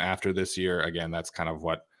restructure him after this year. Again, that's kind of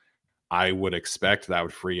what I would expect. That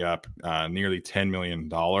would free up nearly $10 million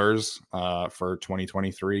for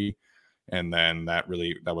 2023. And then that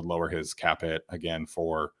would lower his cap hit again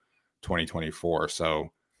for 2024. So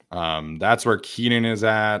that's where Keenan is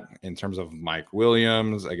at. In terms of Mike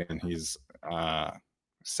Williams, again, he's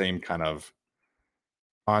same kind of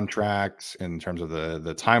contract in terms of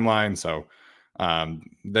the timeline. So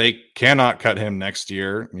they cannot cut him next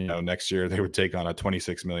year. Next year they would take on a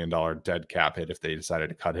 $26 million dead cap hit if they decided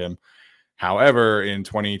to cut him. However, in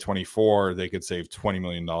 2024, they could save $20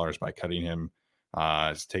 million by cutting him.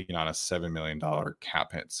 It's taking on a $7 million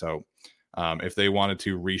cap hit. So if they wanted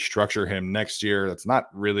to restructure him next year, that's not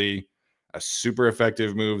really a super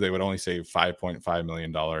effective move. They would only save $5.5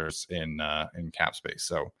 million in cap space.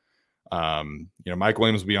 So, Mike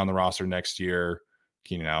Williams will be on the roster next year.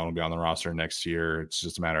 Keenan Allen will be on the roster next year. It's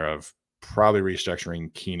just a matter of probably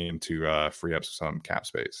restructuring Keenan to free up some cap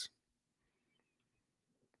space.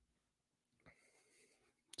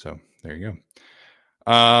 So there you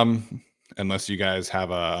go. Unless you guys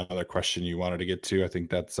have another question you wanted to get to, I think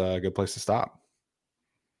that's a good place to stop.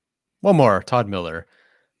 One more, Todd Miller.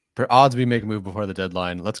 For odds we make a move before the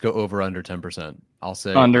deadline, let's go over under 10%. I'll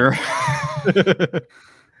say under.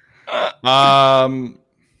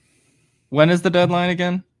 When is the deadline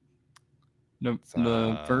again? No,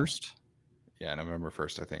 the 1st? Yeah, November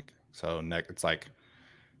 1st, I think. So it's like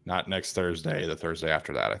not next Thursday, the Thursday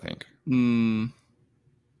after that, I think.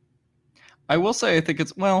 I will say I think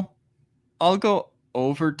I'll go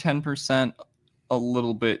over 10% a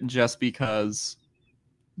little bit just because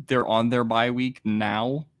they're on their bye week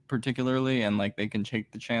now, particularly, and like they can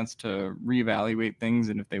take the chance to reevaluate things.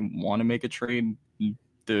 And if they want to make a trade,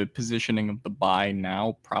 the positioning of the bye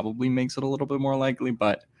now probably makes it a little bit more likely.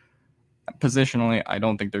 But positionally, I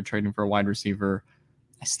don't think they're trading for a wide receiver.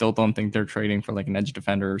 I still don't think they're trading for like an edge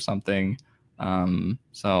defender or something.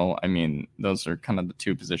 So, I mean, those are kind of the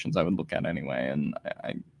two positions I would look at anyway. And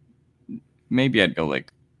maybe I'd go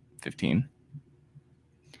like 15.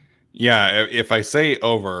 Yeah, if I say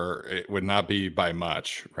over, it would not be by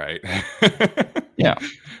much, right? Yeah.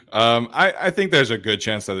 I think there's a good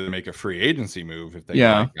chance that they make a free agency move if they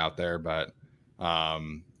get out there, but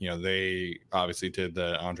they obviously did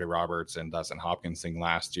the Andre Roberts and Dustin Hopkins thing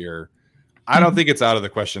last year. I don't think it's out of the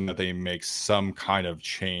question that they make some kind of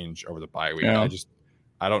change over the bye week. Yeah.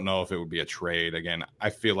 I don't know if it would be a trade. Again, I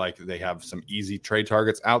feel like they have some easy trade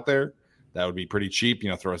targets out there that would be pretty cheap.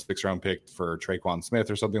 Throw a 6th-round pick for Traquan Smith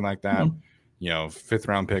or something like that.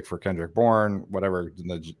 5th-round pick for Kendrick Bourne, whatever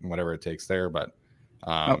it takes there. But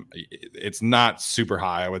it's not super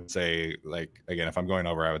high. I would say, again, if I'm going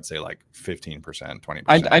over, I would say like 15%, 20%.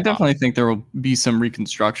 I definitely think there will be some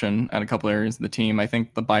reconstruction at a couple areas of the team. I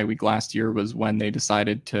think the bye week last year was when they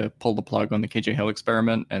decided to pull the plug on the KJ Hill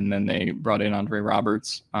experiment, and then they brought in Andre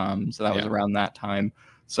Roberts. So that was around that time.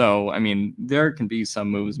 So, I mean, there can be some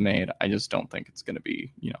moves made. I just don't think it's going to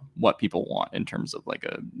be, what people want in terms of like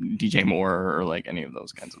a DJ Moore or like any of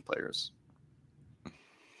those kinds of players.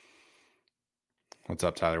 What's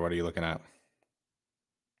up, Tyler? What are you looking at?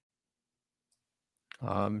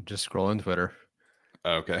 Just scrolling Twitter.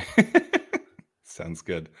 Okay. Sounds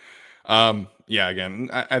good. Again,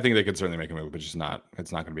 I think they could certainly make a move, but it's not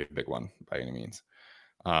going to be a big one by any means.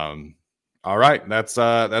 All right. That's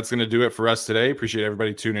going to do it for us today. Appreciate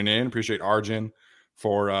everybody tuning in. Appreciate Arjun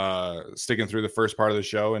for sticking through the first part of the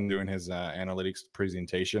show and doing his analytics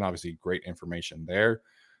presentation. Obviously, great information there.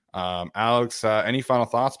 Alex, any final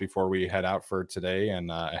thoughts before we head out for today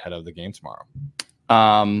and ahead of the game tomorrow?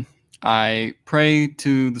 I pray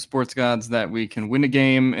to the sports gods that we can win a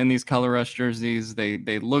game in these color rush jerseys.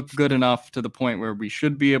 They look good enough to the point where we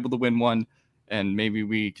should be able to win one, and maybe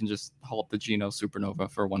we can just halt the Geno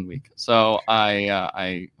Supernova for 1 week. So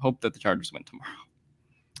I hope that the Chargers win tomorrow.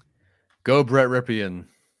 Go Brett Ripien.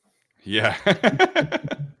 Yeah.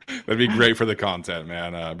 That'd be great for the content,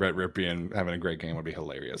 man. Brett Ripien having a great game would be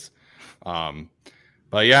hilarious.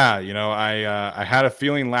 But yeah, I had a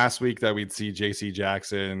feeling last week that we'd see JC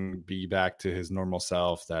Jackson be back to his normal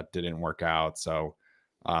self. That didn't work out. So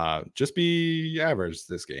just be average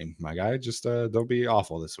this game, my guy. Just don't be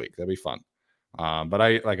awful this week. That'd be fun.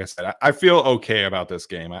 But like I said, I feel okay about this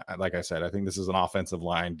game. Like I said, I think this is an offensive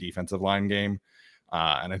line, defensive line game.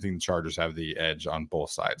 And I think the Chargers have the edge on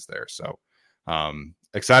both sides there. So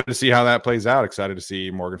excited to see how that plays out. Excited to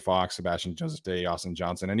see Morgan Fox, Sebastian Joseph Day, Austin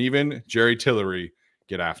Johnson, and even Jerry Tillery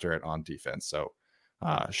get after it on defense. So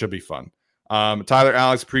should be fun. Tyler,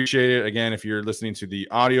 Alex, appreciate it. Again, if you're listening to the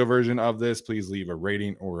audio version of this, please leave a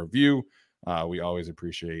rating or review. We always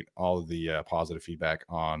appreciate all of the positive feedback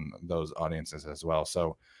on those audiences as well.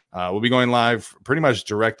 So we'll be going live pretty much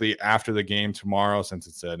directly after the game tomorrow, since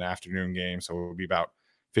it's an afternoon game. So it will be about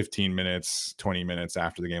 15 minutes, 20 minutes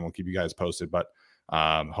after the game. We'll keep you guys posted, but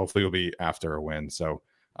hopefully it'll be after a win. So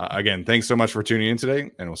again, thanks so much for tuning in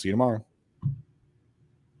today, and we'll see you tomorrow.